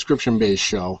a subscription-based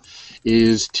show,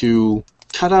 is to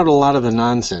cut out a lot of the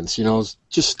nonsense.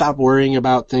 Just stop worrying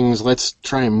about things. Let's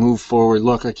try and move forward.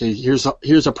 Look, okay, here's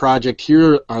a project.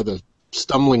 Here are the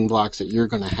stumbling blocks that you're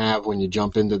going to have when you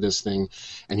jump into this thing,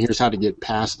 and here's how to get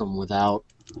past them without,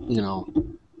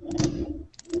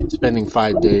 spending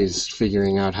 5 days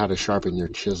figuring out how to sharpen your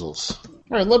chisels.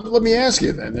 All right, let me ask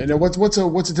you then. What's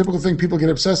a typical thing people get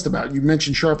obsessed about? You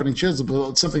mentioned sharpening chisels, but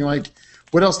it's something like,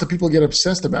 what else do people get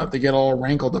obsessed about? They get all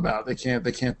rankled about. They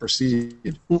can't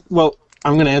proceed. Well,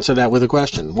 I'm going to answer that with a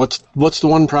question. What's the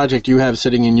one project you have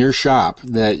sitting in your shop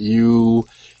that you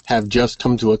have just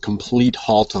come to a complete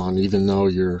halt on, even though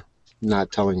you're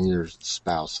not telling your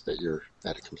spouse that you're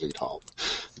at a complete halt?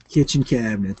 Kitchen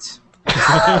cabinets.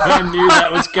 I knew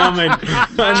that was coming.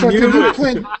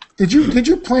 Did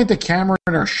you plant a camera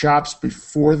in our shops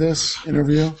before this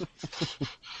interview?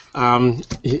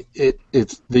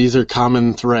 These are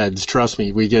common threads. Trust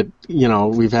me. We get,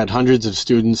 we've had hundreds of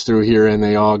students through here, and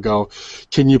they all go,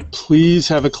 "Can you please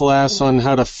have a class on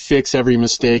how to fix every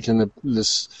mistake?" And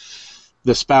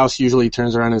the spouse usually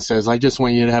turns around and says, "I just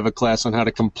want you to have a class on how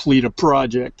to complete a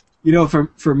project."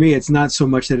 For me, it's not so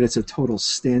much that it's a total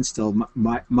standstill.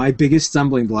 My biggest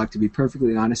stumbling block, to be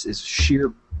perfectly honest, is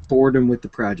sheer boredom with the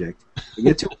project. I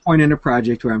get to a point in a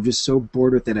project where I'm just so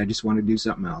bored with it, I just want to do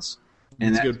something else.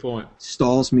 And that's a good point.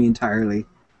 Stalls me entirely.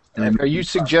 Are you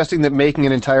suggesting that making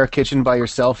an entire kitchen by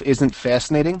yourself isn't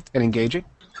fascinating and engaging?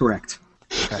 Correct.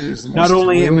 Not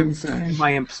only am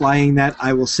I implying that,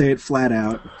 I will say it flat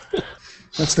out.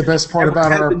 That's the best part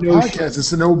about our podcast.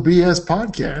 It's an no BS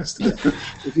podcast.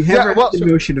 If you have the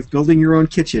notion of building your own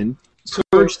kitchen,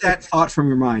 purge that thought from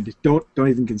your mind. Don't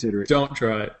even consider it. Don't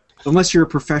try it. Unless you're a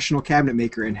professional cabinet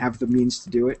maker and have the means to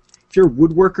do it. If you're a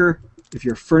woodworker, if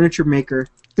you're a furniture maker,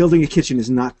 building a kitchen is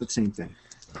not the same thing.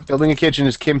 Building a kitchen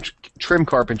is trim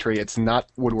carpentry. It's not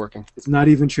woodworking. It's not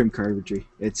even trim carpentry.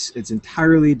 It's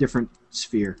entirely different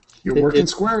sphere. You're working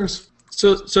squares.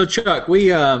 So Chuck, we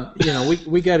got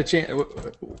a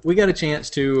chance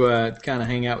to kind of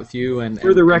hang out with you, and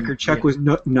for the record, Chuck was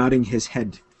nodding his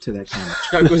head to that comment.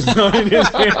 Chuck was nodding his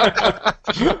head.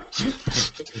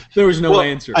 There was no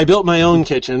answer. I built my own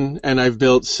kitchen, and I've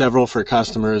built several for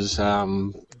customers.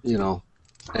 And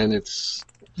it's.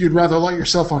 You'd rather light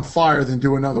yourself on fire than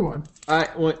do another one.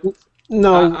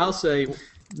 I'll say.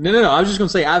 No. I was just going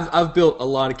to say I've built a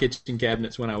lot of kitchen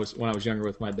cabinets when I was younger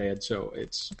with my dad, so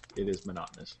it is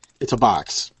monotonous. It's a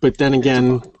box, but then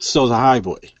again, so's a high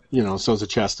boy. So's a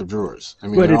chest of drawers. I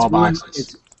mean, But they're it's all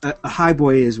boxes. a high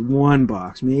boy is one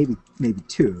box, maybe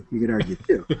two. You could argue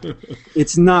two.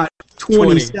 It's not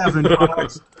 27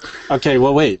 boxes. Okay,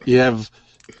 well, wait. You have,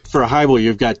 for a high boy,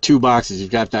 you've got two boxes.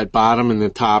 You've got that bottom and the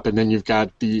top, and then you've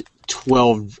got the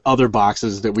 12 other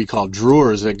boxes that we call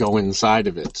drawers that go inside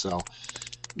of it. So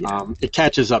it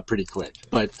catches up pretty quick.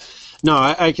 But no,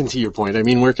 I can see your point. I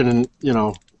mean, working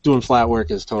in, doing flat work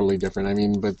is totally different. I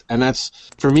mean, and that's,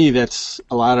 for me, that's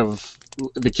a lot of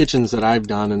the kitchens that I've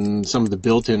done, and some of the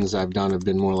built-ins I've done have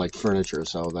been more like furniture.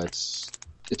 So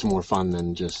it's more fun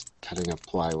than just cutting up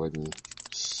plywood and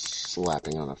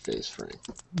slapping on a face frame.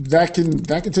 That can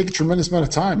take a tremendous amount of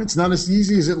time. It's not as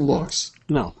easy as it looks.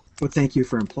 No. Well, thank you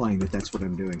for implying that that's what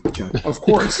I'm doing, Chuck. Of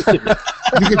course. You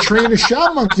can train a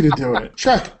shop monkey to do it.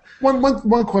 Chuck,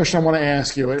 one question I want to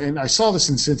ask you, and I saw this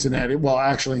in Cincinnati, well,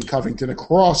 actually in Covington,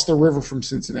 across the river from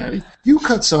Cincinnati. You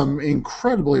cut some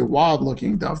incredibly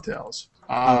wild-looking dovetails.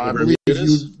 I believe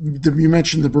you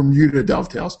mentioned the Bermuda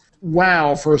dovetails.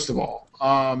 Wow, first of all.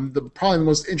 Probably the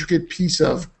most intricate piece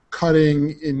of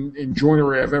cutting in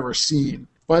joinery I've ever seen.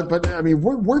 But I mean,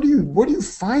 where do you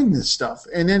find this stuff?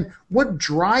 And then what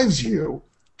drives you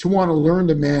to want to learn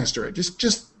to master it?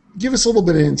 Just give us a little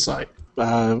bit of insight.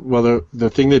 Well, the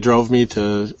thing that drove me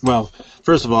to,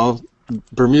 first of all,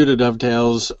 Bermuda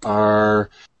dovetails are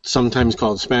sometimes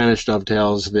called Spanish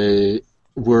dovetails. They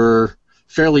were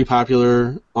fairly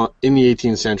popular in the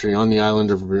 18th century on the island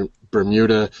of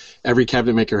Bermuda. Every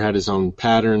cabinet maker had his own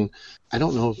pattern. I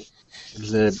don't know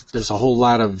that there's a whole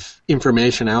lot of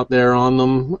information out there on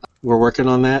them. We're working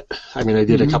on that. I mean, I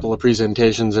did a couple of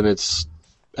presentations, and it's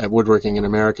at Woodworking in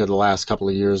America the last couple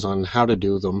of years on how to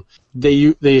do them.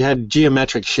 They had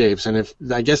geometric shapes, and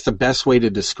I guess the best way to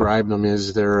describe them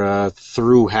is they're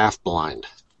through half blind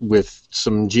with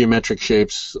some geometric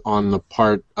shapes on the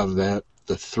part of the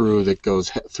through that goes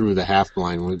through the half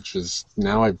blind, which is,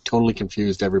 now I've totally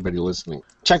confused everybody listening.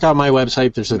 Check out my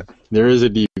website. There is a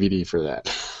DVD for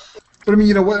that. But I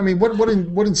mean,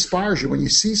 what inspires you when you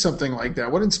see something like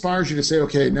that? What inspires you to say,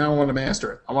 okay, now I want to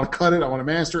master it. I want to cut it. I want to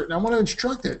master it. And I want to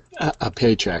instruct it. A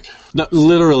paycheck. No,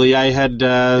 literally, I had.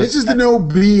 This is the no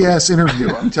BS interview.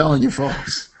 I'm telling you,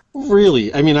 folks.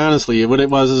 Really, I mean, honestly, what it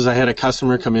was is I had a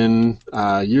customer come in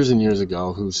years and years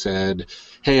ago who said,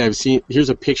 "Hey, here's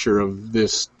a picture of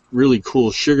this really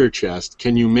cool sugar chest.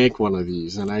 Can you make one of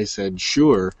these?" And I said,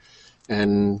 "Sure."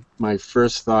 And my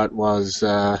first thought was,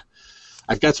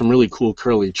 I've got some really cool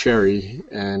curly cherry,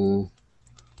 and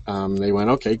they went,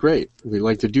 "Okay, great. We'd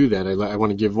like to do that. I want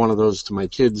to give one of those to my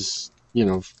kids,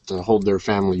 to hold their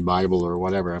family Bible or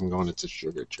whatever." I'm going, it's a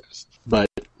sugar chest. But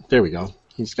there we go.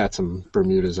 He's got some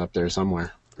Bermudas up there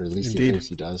somewhere, or at least he thinks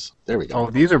he does. There we go.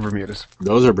 Oh, these are Bermudas.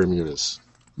 Those are Bermudas.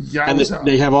 Yowza. And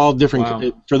they have all different.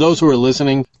 Wow. For those who are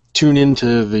listening, tune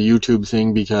into the YouTube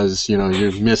thing because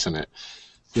you're missing it.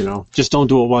 Just don't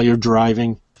do it while you're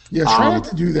driving. Yeah, try not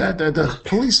to do that. The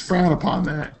police frown upon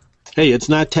that. Hey, it's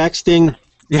not texting.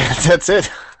 Yeah, that's it.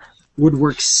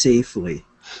 Woodwork safely.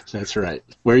 That's right.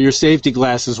 Wear your safety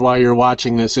glasses while you're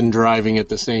watching this and driving at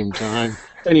the same time.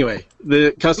 Anyway,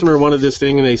 the customer wanted this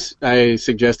thing, and I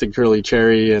suggested curly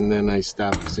cherry, and then I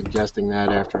stopped suggesting that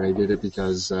after I did it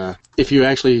because if you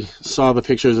actually saw the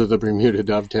pictures of the Bermuda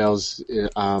dovetails,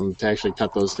 to actually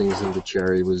cut those things into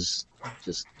cherry was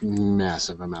just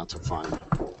massive amounts of fun.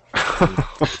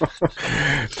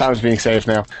 Tom's being safe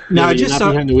now. Now, I you're just not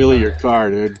saw. behind the wheel of your car,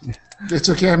 dude. It's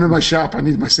okay. I'm in my shop. I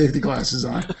need my safety glasses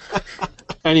on.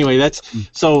 Anyway,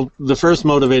 so the first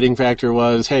motivating factor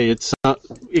was, hey,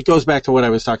 it goes back to what I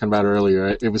was talking about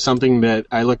earlier. It was something that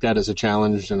I looked at as a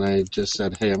challenge, and I just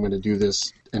said, hey, I'm going to do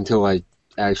this until I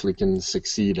actually can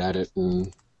succeed at it.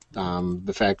 And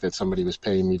the fact that somebody was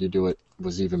paying me to do it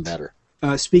was even better.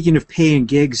 Speaking of paying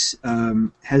gigs,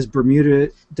 has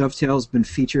Bermuda dovetails been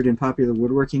featured in popular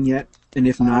woodworking yet? And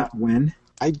if not, when?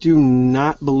 I do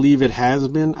not believe it has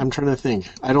been. I'm trying to think.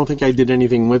 I don't think I did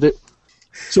anything with it.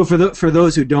 So for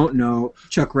those who don't know,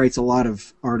 Chuck writes a lot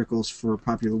of articles for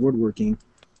Popular Woodworking,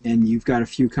 and you've got a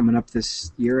few coming up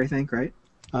this year, I think, right?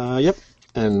 Yep.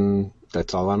 And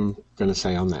that's all I'm going to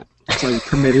say on that. That's all you're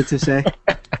permitted to say?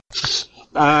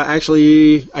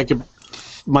 Actually,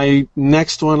 my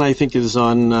next one, I think, is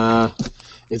on,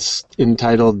 it's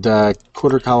entitled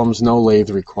Quarter Columns No Lathe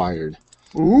Required.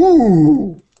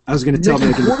 Ooh. I was going to tell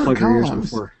Making Megan to quarter plug her ears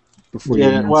columns. before you Yeah,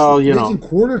 announced well, it. you know, Making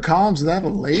quarter columns of that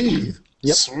lathe.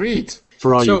 Yep. Sweet.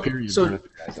 for all So- you period so-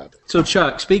 benefit guys out there. So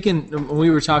Chuck, speaking, when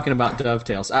we were talking about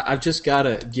dovetails, I've just got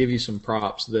to give you some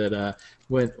props that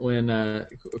when of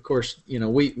course, you know,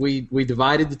 we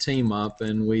divided the team up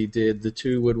and we did the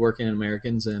two Woodworking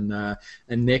Americans, and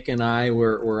Nick and I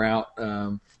were out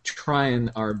trying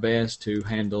our best to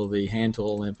handle the hand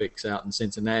tool Olympics out in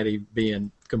Cincinnati,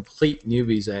 being complete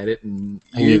newbies at it, and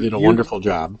You did a wonderful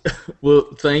job. Well,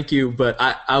 thank you, but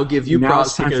I'll give you Now props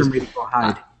it's time because for me to go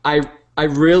hide. I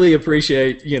really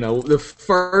appreciate, you know, the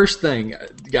first thing,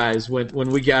 guys, when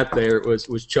we got there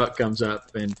was Chuck comes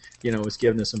up and, you know, was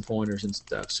giving us some pointers and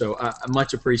stuff. So I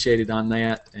much appreciated on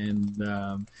that,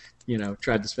 and you know,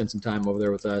 tried to spend some time over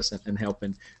there with us and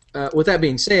helping. With that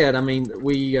being said, I mean,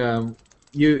 we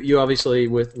you obviously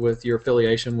with your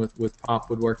affiliation with Pop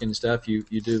Woodworking and stuff, you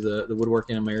do the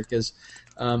Woodworking Americas.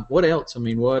 What else? I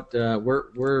mean, where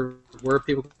are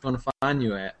people going to find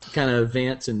you at? Kind of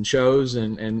events and shows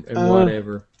and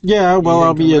whatever. Yeah, well,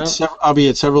 Anything I'll be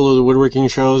at several of the woodworking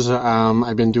shows.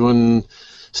 I've been doing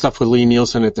stuff with Lee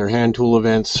Nielsen at their hand tool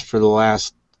events for the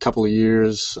last couple of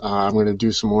years. I'm going to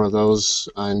do some more of those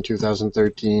in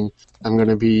 2013. I'm going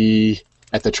to be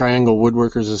at the Triangle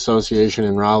Woodworkers Association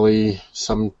in Raleigh.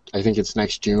 I think it's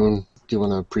next June,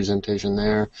 doing a presentation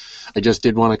there. I just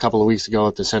did one a couple of weeks ago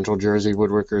at the Central Jersey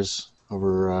Woodworkers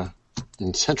over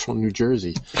in Central New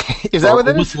Jersey. Is that what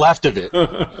that What's is? left of it?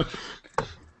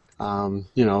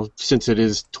 You know, since it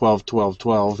is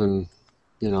 12/12/12, and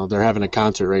you know they're having a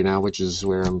concert right now, which is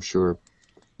where I'm sure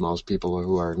most people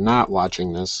who are not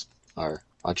watching this are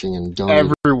watching and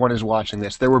donating. Everyone is watching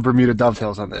this. There were Bermuda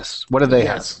Dovetails on this. What do they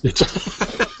have?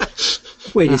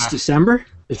 Wait, it's December?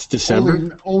 It's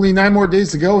December. Only 9 more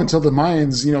days to go until the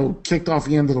Mayans, you know, kicked off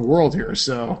the end of the world here.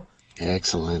 So,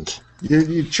 Excellent.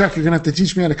 Chuck, you're gonna have to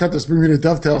teach me how to cut those Bermuda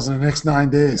dovetails in the next 9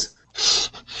 days.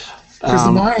 Because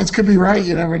the Mayans could be right.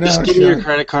 You never know. Just give me your Chuck.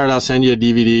 credit card. I'll send you a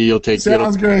DVD. You'll take it.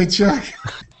 Sounds great, Chuck.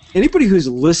 Anybody who's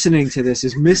listening to this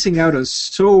is missing out on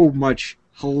so much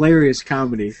hilarious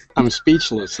comedy. I'm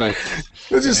speechless. Let's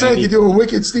just say you do a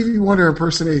wicked Stevie Wonder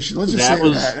impersonation. Let's just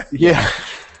say that. Yeah.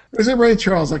 Was it Ray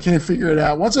Charles? I can't figure it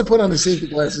out. Once I put on the safety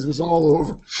glasses, it was all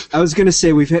over. I was going to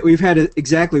say we've had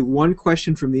exactly one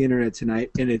question from the internet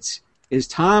tonight, and it's, is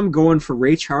Tom going for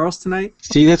Ray Charles tonight?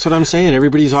 See, that's what I'm saying.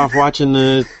 Everybody's off watching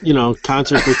the, you know,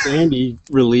 concert with Sandy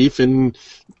Relief, and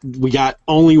we got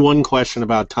only one question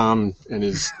about Tom and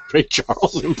his Ray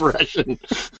Charles impression.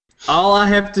 All I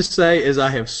have to say is I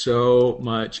have so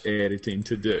much editing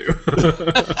to do.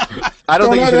 I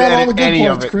don't think you should edit any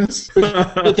of it. Chris.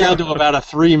 Get down to about a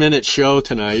 3-minute show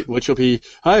tonight, which will be,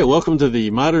 hi, welcome to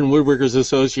the Modern Woodworkers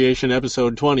Association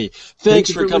episode 20. Thanks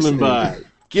you for for coming listening. by.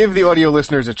 Give the audio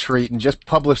listeners a treat and just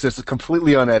publish this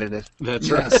completely unedited.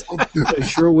 That's right. Yes, let's do A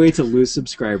sure way to lose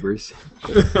subscribers.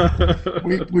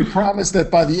 it. We promise that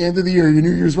by the end of the year, your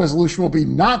New Year's resolution will be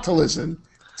not to listen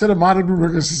to the Modern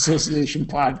Woodworkers Association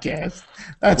podcast.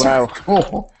 That's Wow.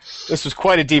 cool. This was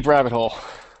quite a deep rabbit hole.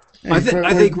 I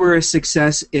think we're a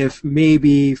success if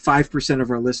maybe 5% of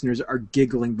our listeners are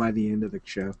giggling by the end of the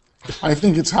show. I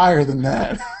think it's higher than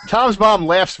that. Tom's mom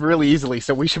laughs really easily,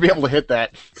 so we should be able to hit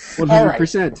that.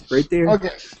 100%, right there. Okay,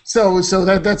 so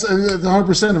that's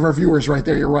 100% of our viewers right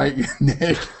there. You're right,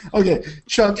 Nick. Okay,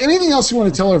 Chuck. Anything else you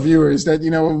want to tell our viewers that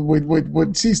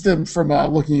would cease them from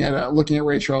looking at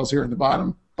Ray Charles here in the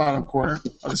bottom corner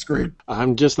of the screen?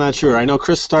 I'm just not sure. I know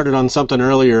Chris started on something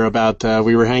earlier about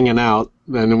we were hanging out,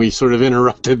 and we sort of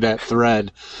interrupted that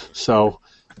thread. So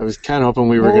I was kind of hoping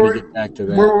we were going to get back to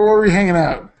that. Where were we hanging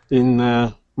out?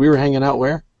 We were hanging out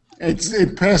where? It's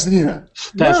in Pasadena.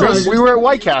 We were at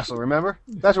White Castle, remember?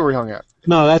 That's where we hung out.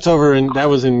 No, that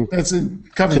was in That's in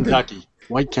Covington. Kentucky.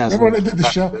 White Castle. Remember when I did the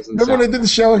show? Remember when I did the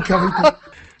show in Covington?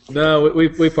 No,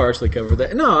 we partially covered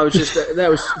that. No, I was just that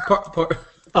was part.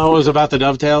 Oh, it was about the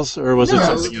dovetails, or was it No.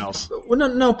 something else? Well,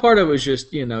 no. Part of it was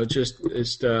just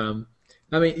just.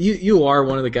 I mean, you are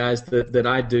one of the guys that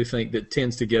I do think that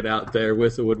tends to get out there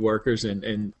with the woodworkers,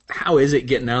 and how is it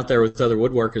getting out there with other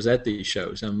woodworkers at these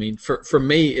shows? I mean, for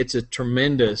me, it's a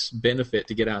tremendous benefit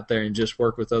to get out there and just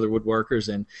work with other woodworkers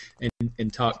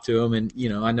and talk to them. And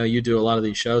I know you do a lot of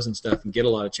these shows and stuff and get a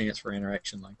lot of chance for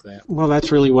interaction like that. Well,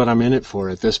 that's really what I'm in it for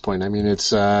at this point. I mean,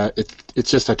 it's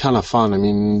just a ton of fun. I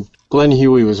mean, Glenn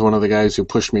Huey was one of the guys who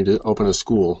pushed me to open a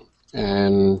school.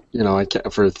 And,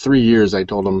 for 3 years I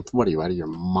told him, what are you, out of your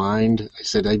mind? I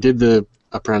said, I did the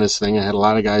apprentice thing. I had a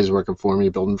lot of guys working for me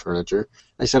building furniture.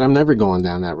 I said, I'm never going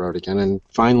down that road again. And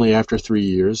finally, after 3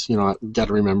 years, I got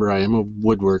to remember I am a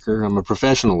woodworker. I'm a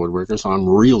professional woodworker, so I'm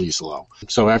really slow.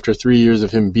 So after 3 years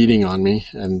of him beating on me,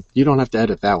 and you don't have to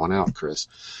edit that one out, Chris,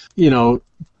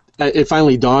 it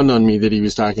finally dawned on me that he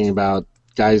was talking about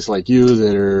guys like you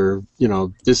that are,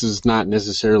 this is not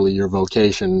necessarily your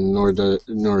vocation, nor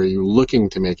are you looking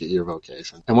to make it your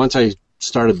vocation. And once I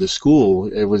started the school,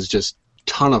 it was just a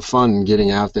ton of fun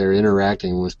getting out there,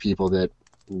 interacting with people that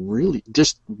really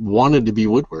just wanted to be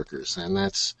woodworkers. And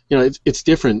that's, it's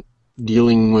different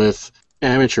dealing with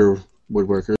amateur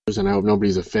woodworkers, and I hope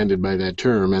nobody's offended by that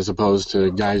term, as opposed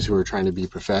to guys who are trying to be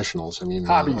professionals. I mean,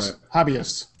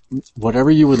 hobbyists.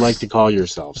 Whatever you would like to call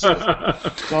yourselves.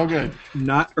 It's all good.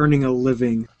 Not earning a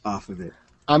living off of it.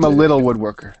 I'm a little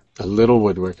woodworker. A little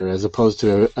woodworker, as opposed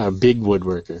to a big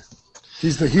woodworker.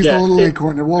 He's the little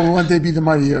acorn that will one day be the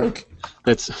mighty oak.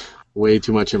 That's way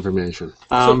too much information.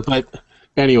 But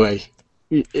anyway,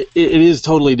 it is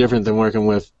totally different than working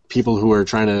with people who are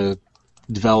trying to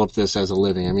develop this as a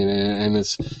living. I mean, and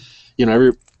it's,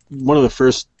 one of the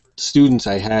first students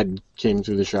I had came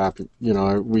through the shop.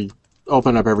 We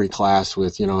open up every class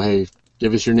with, hey,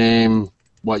 give us your name,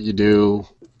 what you do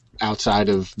outside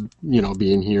of,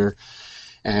 being here.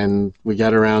 And we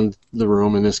got around the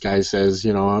room, and this guy says,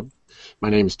 my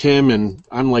name's Tim, and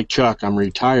I'm like Chuck, I'm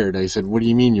retired. I said, what do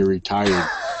you mean you're retired?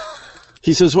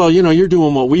 He says, well, you're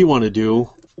doing what we want to do,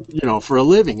 for a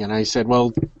living. And I said,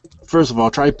 well, first of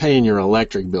all, try paying your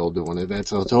electric bill doing it.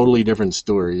 That's a totally different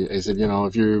story. I said,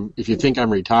 if you think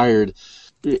I'm retired,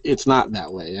 it's not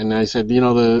that way. And I said,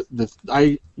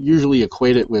 I usually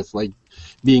equate it with like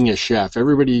being a chef.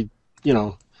 Everybody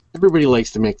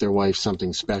likes to make their wife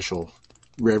something special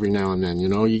every now and then.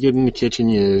 You get in the kitchen,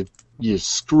 you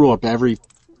screw up every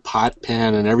pot,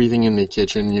 pan, and everything in the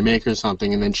kitchen. You make her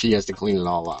something, and then she has to clean it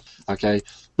all up. Okay,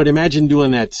 but imagine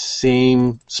doing that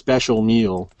same special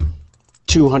meal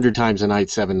 200 times a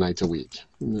night, 7 nights a week,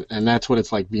 and that's what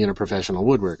it's like being a professional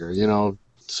woodworker.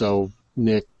 So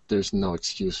Nick, there's no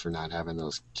excuse for not having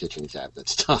those kitchen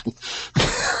cabinets done.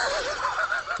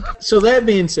 So that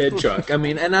being said, Chuck, I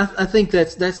mean, and I think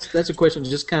that's a question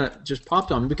that just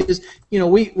popped on me, because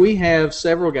we have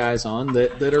several guys on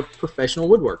that are professional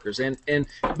woodworkers, and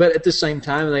but at the same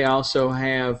time they also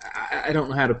have, I don't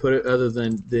know how to put it other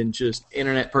than just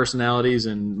internet personalities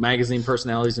and magazine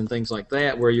personalities and things like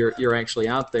that, where you're actually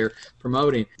out there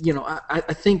promoting. I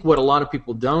think what a lot of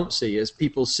people don't see is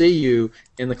people see you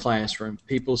in the classroom,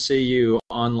 people see you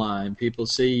online, people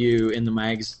see you in the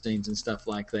magazines and stuff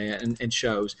like that, and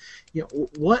shows.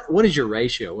 What is your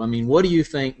ratio? I mean, what do you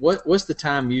think? What's the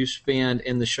time you spend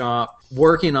in the shop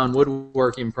working on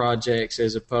woodworking projects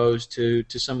as opposed to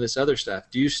some of this other stuff?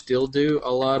 Do you still do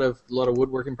a lot of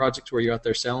woodworking projects where you're out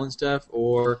there selling stuff,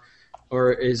 or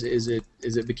is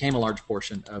it became a large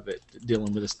portion of it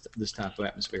dealing with this type of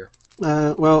atmosphere?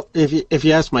 Well, if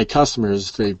you ask my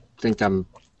customers, they think I'm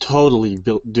totally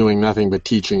doing nothing but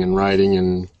teaching and writing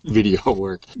and video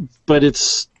work. But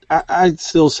I'd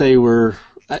still say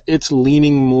it's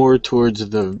leaning more towards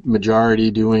the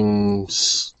majority doing,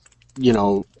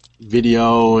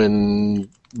 video and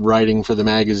writing for the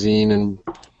magazine and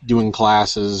doing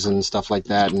classes and stuff like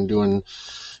that, and going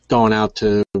out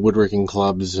to woodworking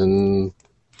clubs and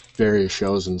various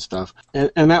shows and stuff.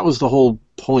 And that was the whole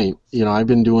point. I've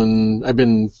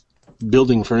been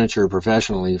building furniture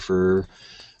professionally for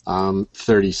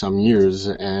 30 some years,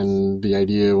 and the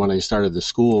idea when I started the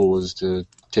school was to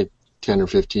take 10 or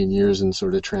 15 years and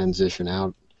sort of transition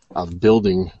out of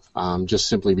building, just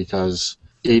simply because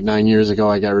 8-9 years ago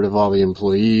I got rid of all the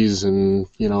employees, and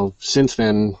since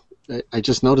then I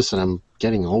just noticed that I'm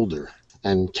getting older,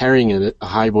 and carrying a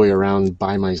highboy around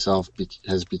by myself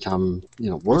has become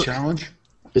work. A challenge.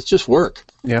 It's just work.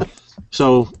 Yeah.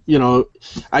 So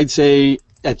I'd say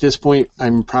at this point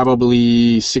I'm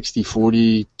probably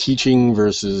 60-40 teaching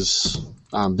versus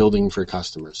building for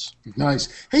customers. Nice.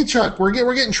 Hey Chuck, we're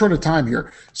getting short of time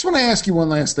here. Just want to ask you one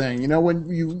last thing. When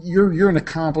you're an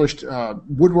accomplished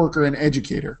woodworker and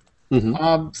educator.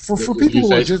 Mm-hmm. For people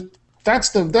who are just that's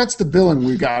the billing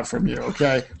we got from you.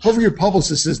 Okay. Whoever your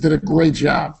publicist is did a great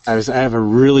job. I have a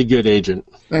really good agent.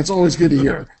 That's always good to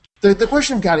hear. The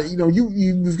question I've got,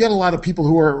 you've got a lot of people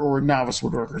who are novice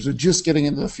woodworkers, who are just getting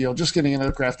into the field, just getting into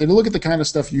the craft. They look at the kind of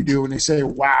stuff you do and they say,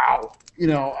 wow,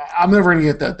 I'm never going to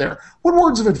get that there. What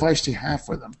words of advice do you have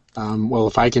for them? Well,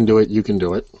 if I can do it, you can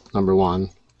do it, number one.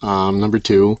 Number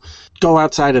two, go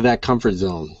outside of that comfort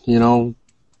zone.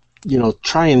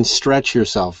 Try and stretch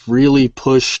yourself. Really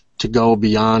push to go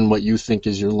beyond what you think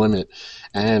is your limit.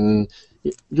 And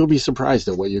you'll be surprised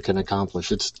at what you can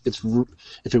accomplish. It's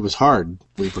if it was hard,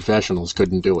 we professionals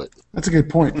couldn't do it. That's a good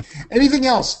point. Anything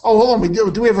else? Oh, hold on.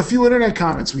 Do we have a few internet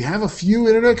comments? We have a few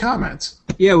internet comments.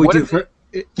 Yeah, we do.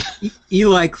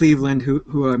 Eli Cleveland,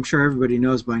 who I'm sure everybody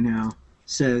knows by now,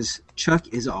 says Chuck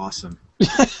is awesome.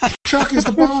 Chuck is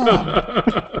the bomb.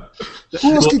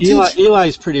 Who else can teach?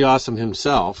 Eli's pretty awesome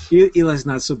himself. Eli's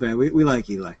not so bad. We like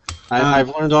Eli. I've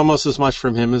learned almost as much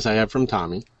from him as I have from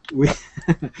Tommy.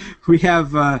 We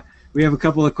have a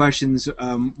couple of questions.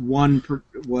 One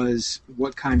was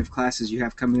what kind of classes you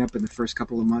have coming up in the first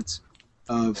couple of months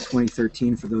of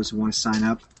 2013 for those who want to sign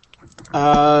up.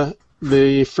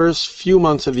 The first few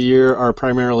months of the year are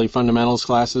primarily fundamentals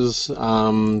classes.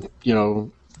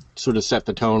 Sort of set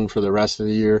the tone for the rest of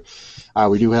the year.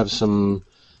 We do have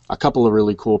a couple of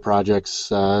really cool projects.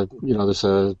 There's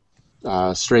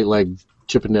a straight leg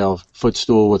Chippendale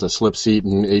footstool with a slip seat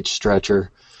and H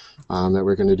stretcher that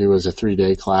we're going to do as a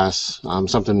 3-day class.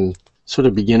 Something sort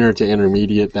of beginner to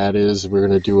intermediate, that is. We're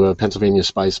going to do a Pennsylvania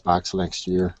Spice Box next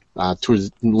year,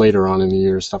 towards later on in the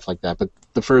year, stuff like that. But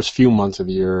the first few months of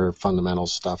the year are fundamental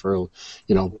stuff, or,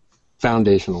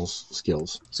 foundational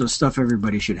skills. So stuff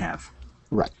everybody should have.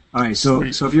 Right. All right, so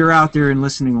if you're out there in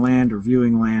listening land or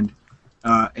viewing land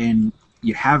and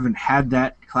you haven't had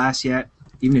that class yet,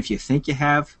 even if you think you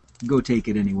have, go take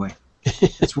it anyway.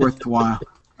 It's worth the while.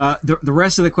 The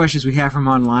rest of the questions we have from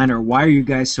online are, why are you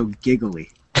guys so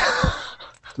giggly?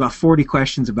 About 40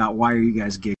 questions about why are you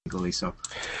guys giggly. So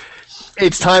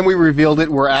it's time we revealed it.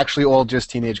 We're actually all just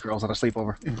teenage girls on a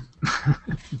sleepover.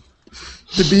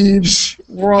 The Beebs.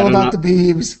 We're all about the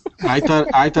Beebs. I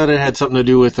thought it had something to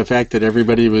do with the fact that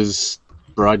everybody was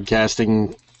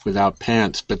broadcasting without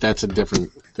pants, but that's a different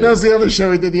thing. That was the other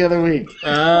show we did the other week.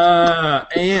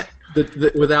 And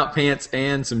the without pants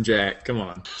and some Jack. Come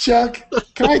on. Chuck,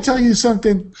 can I tell you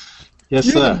something?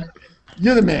 Yes, sir.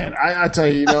 You're the man. I tell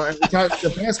you,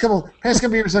 the past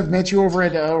couple years I've met you over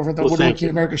at the Woodworking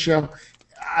America show.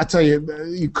 I tell you,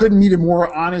 you couldn't meet a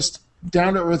more honest,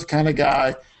 down-to-earth kind of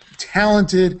guy,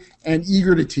 talented and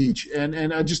eager to teach. And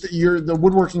the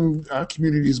woodworking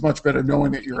community is much better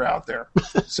knowing that you're out there.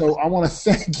 So I want to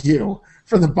thank you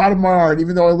from the bottom of my heart,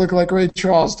 even though I look like Ray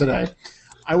Charles today.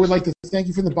 I would like to thank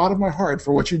you from the bottom of my heart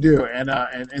for what you do, and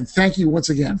thank you once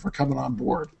again for coming on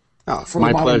board. For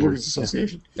the Modern Woodworkers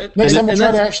Association. Next time we'll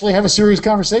try to actually have a serious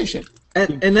conversation.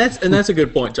 And that's a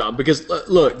good point, Tom. Because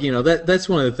look, that's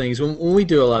one of the things when we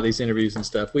do a lot of these interviews and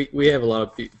stuff. We have a lot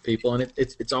of people, and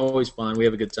it's always fun. We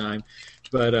have a good time.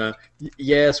 But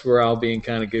yes, we're all being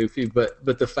kind of goofy. But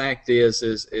the fact is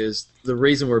the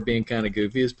reason we're being kind of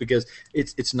goofy is because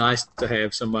it's nice to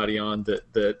have somebody on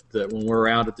that when we're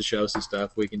out at the shows and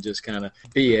stuff, we can just kind of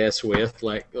BS with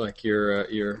like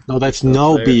your. No, that's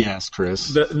no there. BS,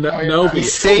 Chris. No BS. He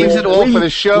saves it all for the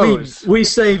shows. We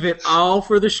save it all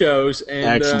for the shows.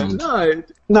 And excellent. I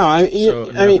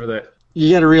mean,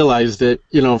 you got to realize that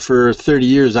for 30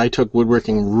 years I took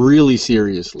woodworking really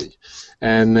seriously.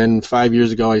 And then 5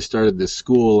 years ago, I started this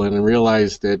school, and I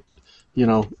realized that,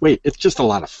 it's just a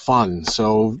lot of fun.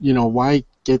 So, why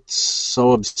get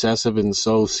so obsessive and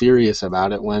so serious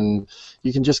about it when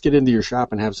you can just get into your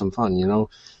shop and have some fun,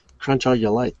 Crunch all you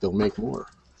like, they'll make more.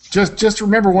 Just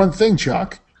remember one thing,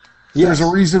 Chuck. Yes. There's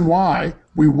a reason why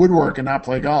we woodwork and not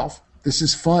play golf. This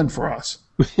is fun for us.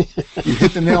 You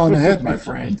hit the nail on the head, my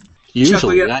friend.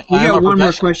 Usually. Chuck, we got one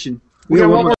more question. We got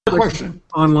one more question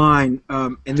online,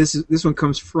 and this one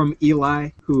comes from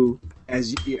Eli, who,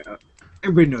 as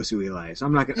everybody knows who Eli is.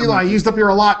 Eli used up your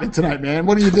allotment tonight, man.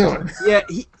 What are you doing? Yeah,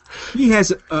 he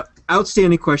has an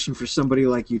outstanding question for somebody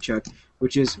like you, Chuck,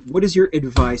 which is, what is your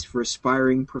advice for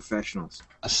aspiring professionals?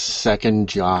 A second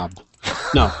job.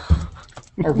 No.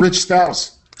 A rich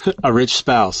spouse. A rich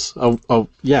spouse. Oh,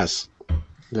 yes.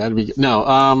 That'd be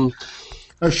no.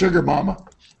 A sugar mama.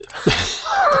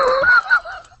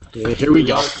 Yeah, here we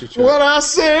go. What I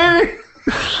say?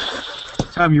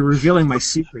 Tom, you're revealing my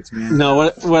secrets, man.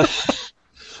 No,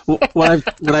 what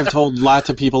I've told lots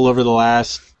of people over the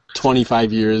last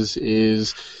 25 years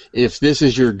is, if this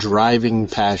is your driving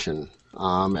passion,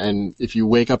 and if you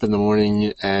wake up in the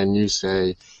morning and you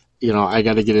say, I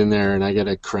got to get in there and I got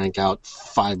to crank out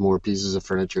 5 more pieces of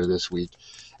furniture this week,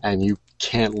 and you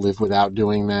can't live without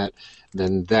doing that,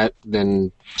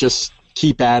 then just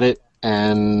keep at it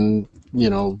and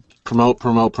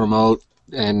promote,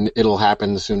 and it'll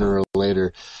happen sooner or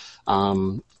later.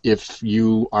 If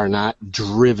you are not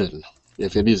driven,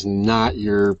 if it is not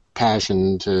your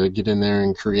passion to get in there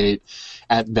and create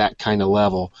at that kind of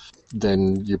level,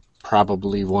 then you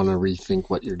probably want to rethink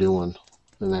what you're doing.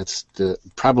 and that's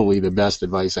probably the best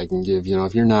advice I can give.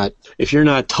 If you're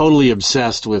not totally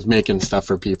obsessed with making stuff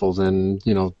for people, then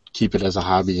keep it as a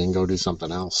hobby and go do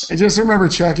something else. And just remember,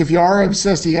 Chuck, if you are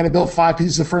obsessed, you got to build 5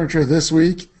 pieces of furniture this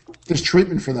week. There's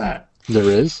treatment for that. There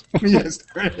is? Yes,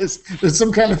 there is. There's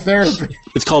some kind of therapy.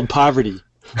 It's called poverty.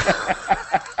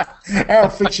 I'll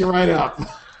fix you right up.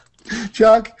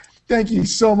 Chuck, thank you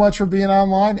so much for being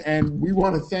online, and we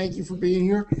want to thank you for being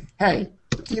here. Hey,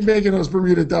 keep making those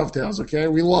Bermuda dovetails, okay?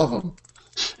 We love them.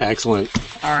 Excellent.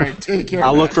 All right, take care.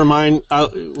 I'll look for mine. I'll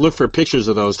look for pictures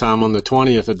of those, Tom, on the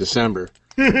 20th of December.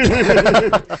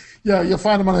 Yeah, you'll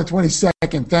find them on the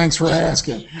 22nd. Thanks for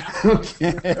asking.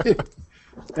 Okay.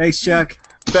 Thanks, Chuck.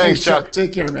 Thanks, Chuck.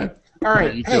 Take care, man. All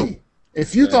right. You Hey, too.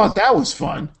 if you thought that was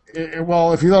fun,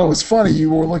 well, if you thought it was funny,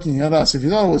 you were looking at us. If you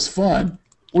thought it was fun,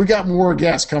 we got more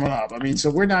guests coming up. I mean, so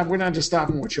we're not just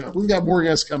stopping with Chuck. We've got more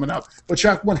guests coming up. But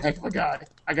Chuck, one heck of a guy,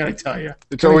 I got to tell you.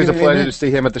 It's always a pleasure to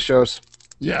see him at the shows.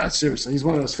 Yeah, seriously. He's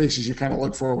one of those faces you kind of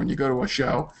look for when you go to a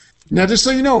show. Now, just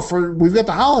so you know, we've got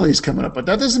the holidays coming up, but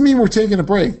that doesn't mean we're taking a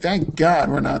break. Thank God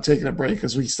we're not taking a break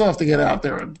because we still have to get out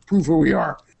there and prove who we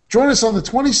are. Join us on the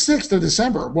 26th of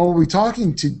December when we'll be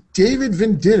talking to David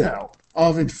Venditto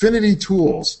of Infinity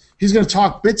Tools. He's going to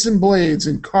talk bits and blades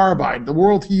and carbide, the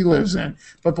world he lives in.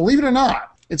 But believe it or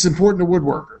not, it's important to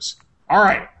woodworkers. All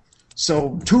right,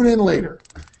 so tune in later.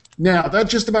 Now, that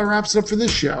just about wraps it up for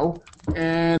this show.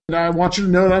 And I want you to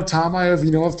know that Tom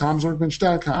Iovino of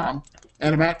Tom'sWorkbench.com.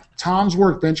 And I'm at Tom's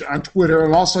Workbench on Twitter.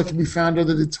 And also I can be found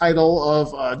under the title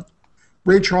of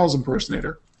Ray Charles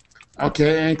Impersonator.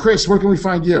 Okay, and Chris, where can we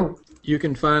find you? You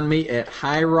can find me at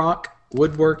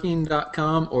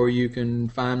highrockwoodworking.com, or you can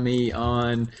find me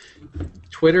on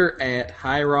Twitter at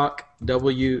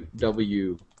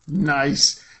highrockww.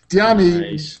 Nice. Diami,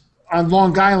 Nice. on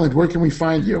Long Island, where can we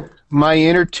find you? My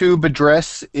inner tube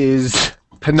address is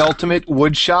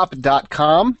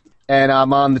penultimatewoodshop.com, and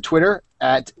I'm on the Twitter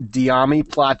at Diami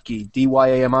Plotke,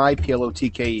 DYAMI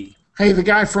PLOTKE. Hey, the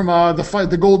guy from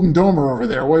the Golden Domer over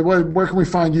there, where can we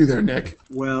find you there, Nick?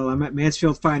 Well, I'm at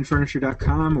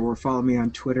mansfieldfinefurniture.com, or follow me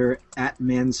on Twitter at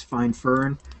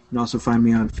mansfinefern. You can also find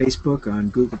me on Facebook, on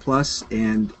Google+,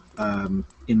 and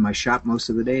in my shop most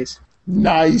of the days.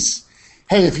 Nice.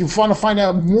 Hey, if you want to find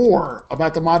out more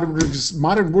about the Modern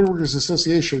Woodworkers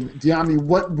Association, Diami,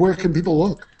 where can people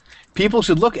look? People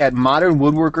should look at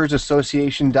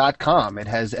modernwoodworkersassociation.com. It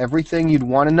has everything you'd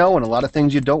want to know and a lot of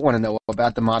things you don't want to know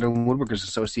about the Modern Woodworkers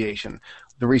Association.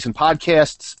 The recent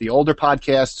podcasts, the older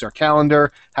podcasts, our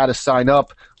calendar, how to sign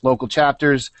up, local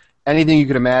chapters, anything you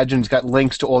could imagine. It's got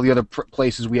links to all the other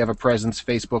places we have a presence,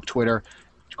 Facebook, Twitter,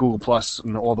 Google+,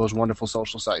 and all those wonderful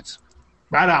social sites.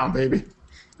 Right on, baby.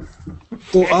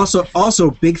 Well,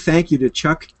 also, big thank you to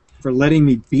Chuck for letting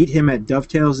me beat him at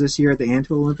dovetails this year at the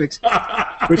Anvil Olympics.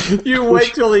 You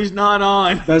wait till he's not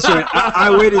on. That's right. I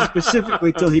waited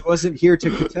specifically till he wasn't here to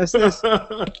contest this.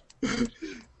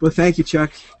 But thank you,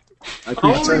 Chuck. I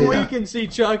appreciate Only we that. can see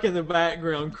Chuck in the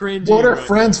background cringing. What are right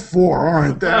friends for?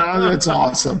 Aren't they? That's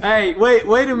awesome. Hey,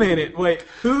 wait a minute. Wait,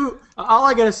 who? All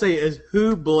I gotta say is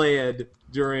who bled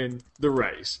during the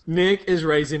race? Nick is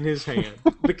raising his hand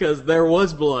because there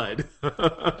was blood.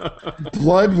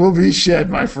 Blood will be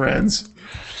shed, my friends.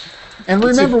 And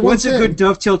remember, What's a good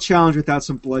dovetail challenge without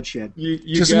some bloodshed? You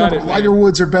just got remember, it, lighter man.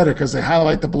 woods are better because they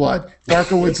highlight the blood.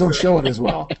 Darker woods don't show it as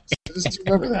well. Just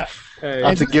remember that. Hey, I'll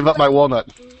have to give up my walnut.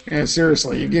 Yeah,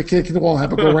 seriously, you get kicked in the wall and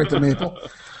have it go right to maple.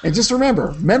 And just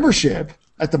remember, membership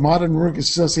at the Modern Woodworkers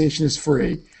Association is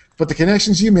free, but the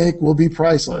connections you make will be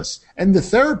priceless, and the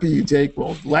therapy you take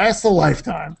will last a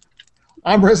lifetime.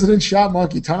 I'm resident shop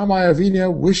monkey Tom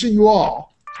Iovino, wishing you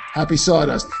all happy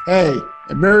sawdust. Hey,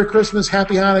 and Merry Christmas,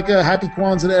 Happy Hanukkah, Happy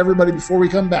Kwanzaa to everybody before we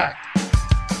come back.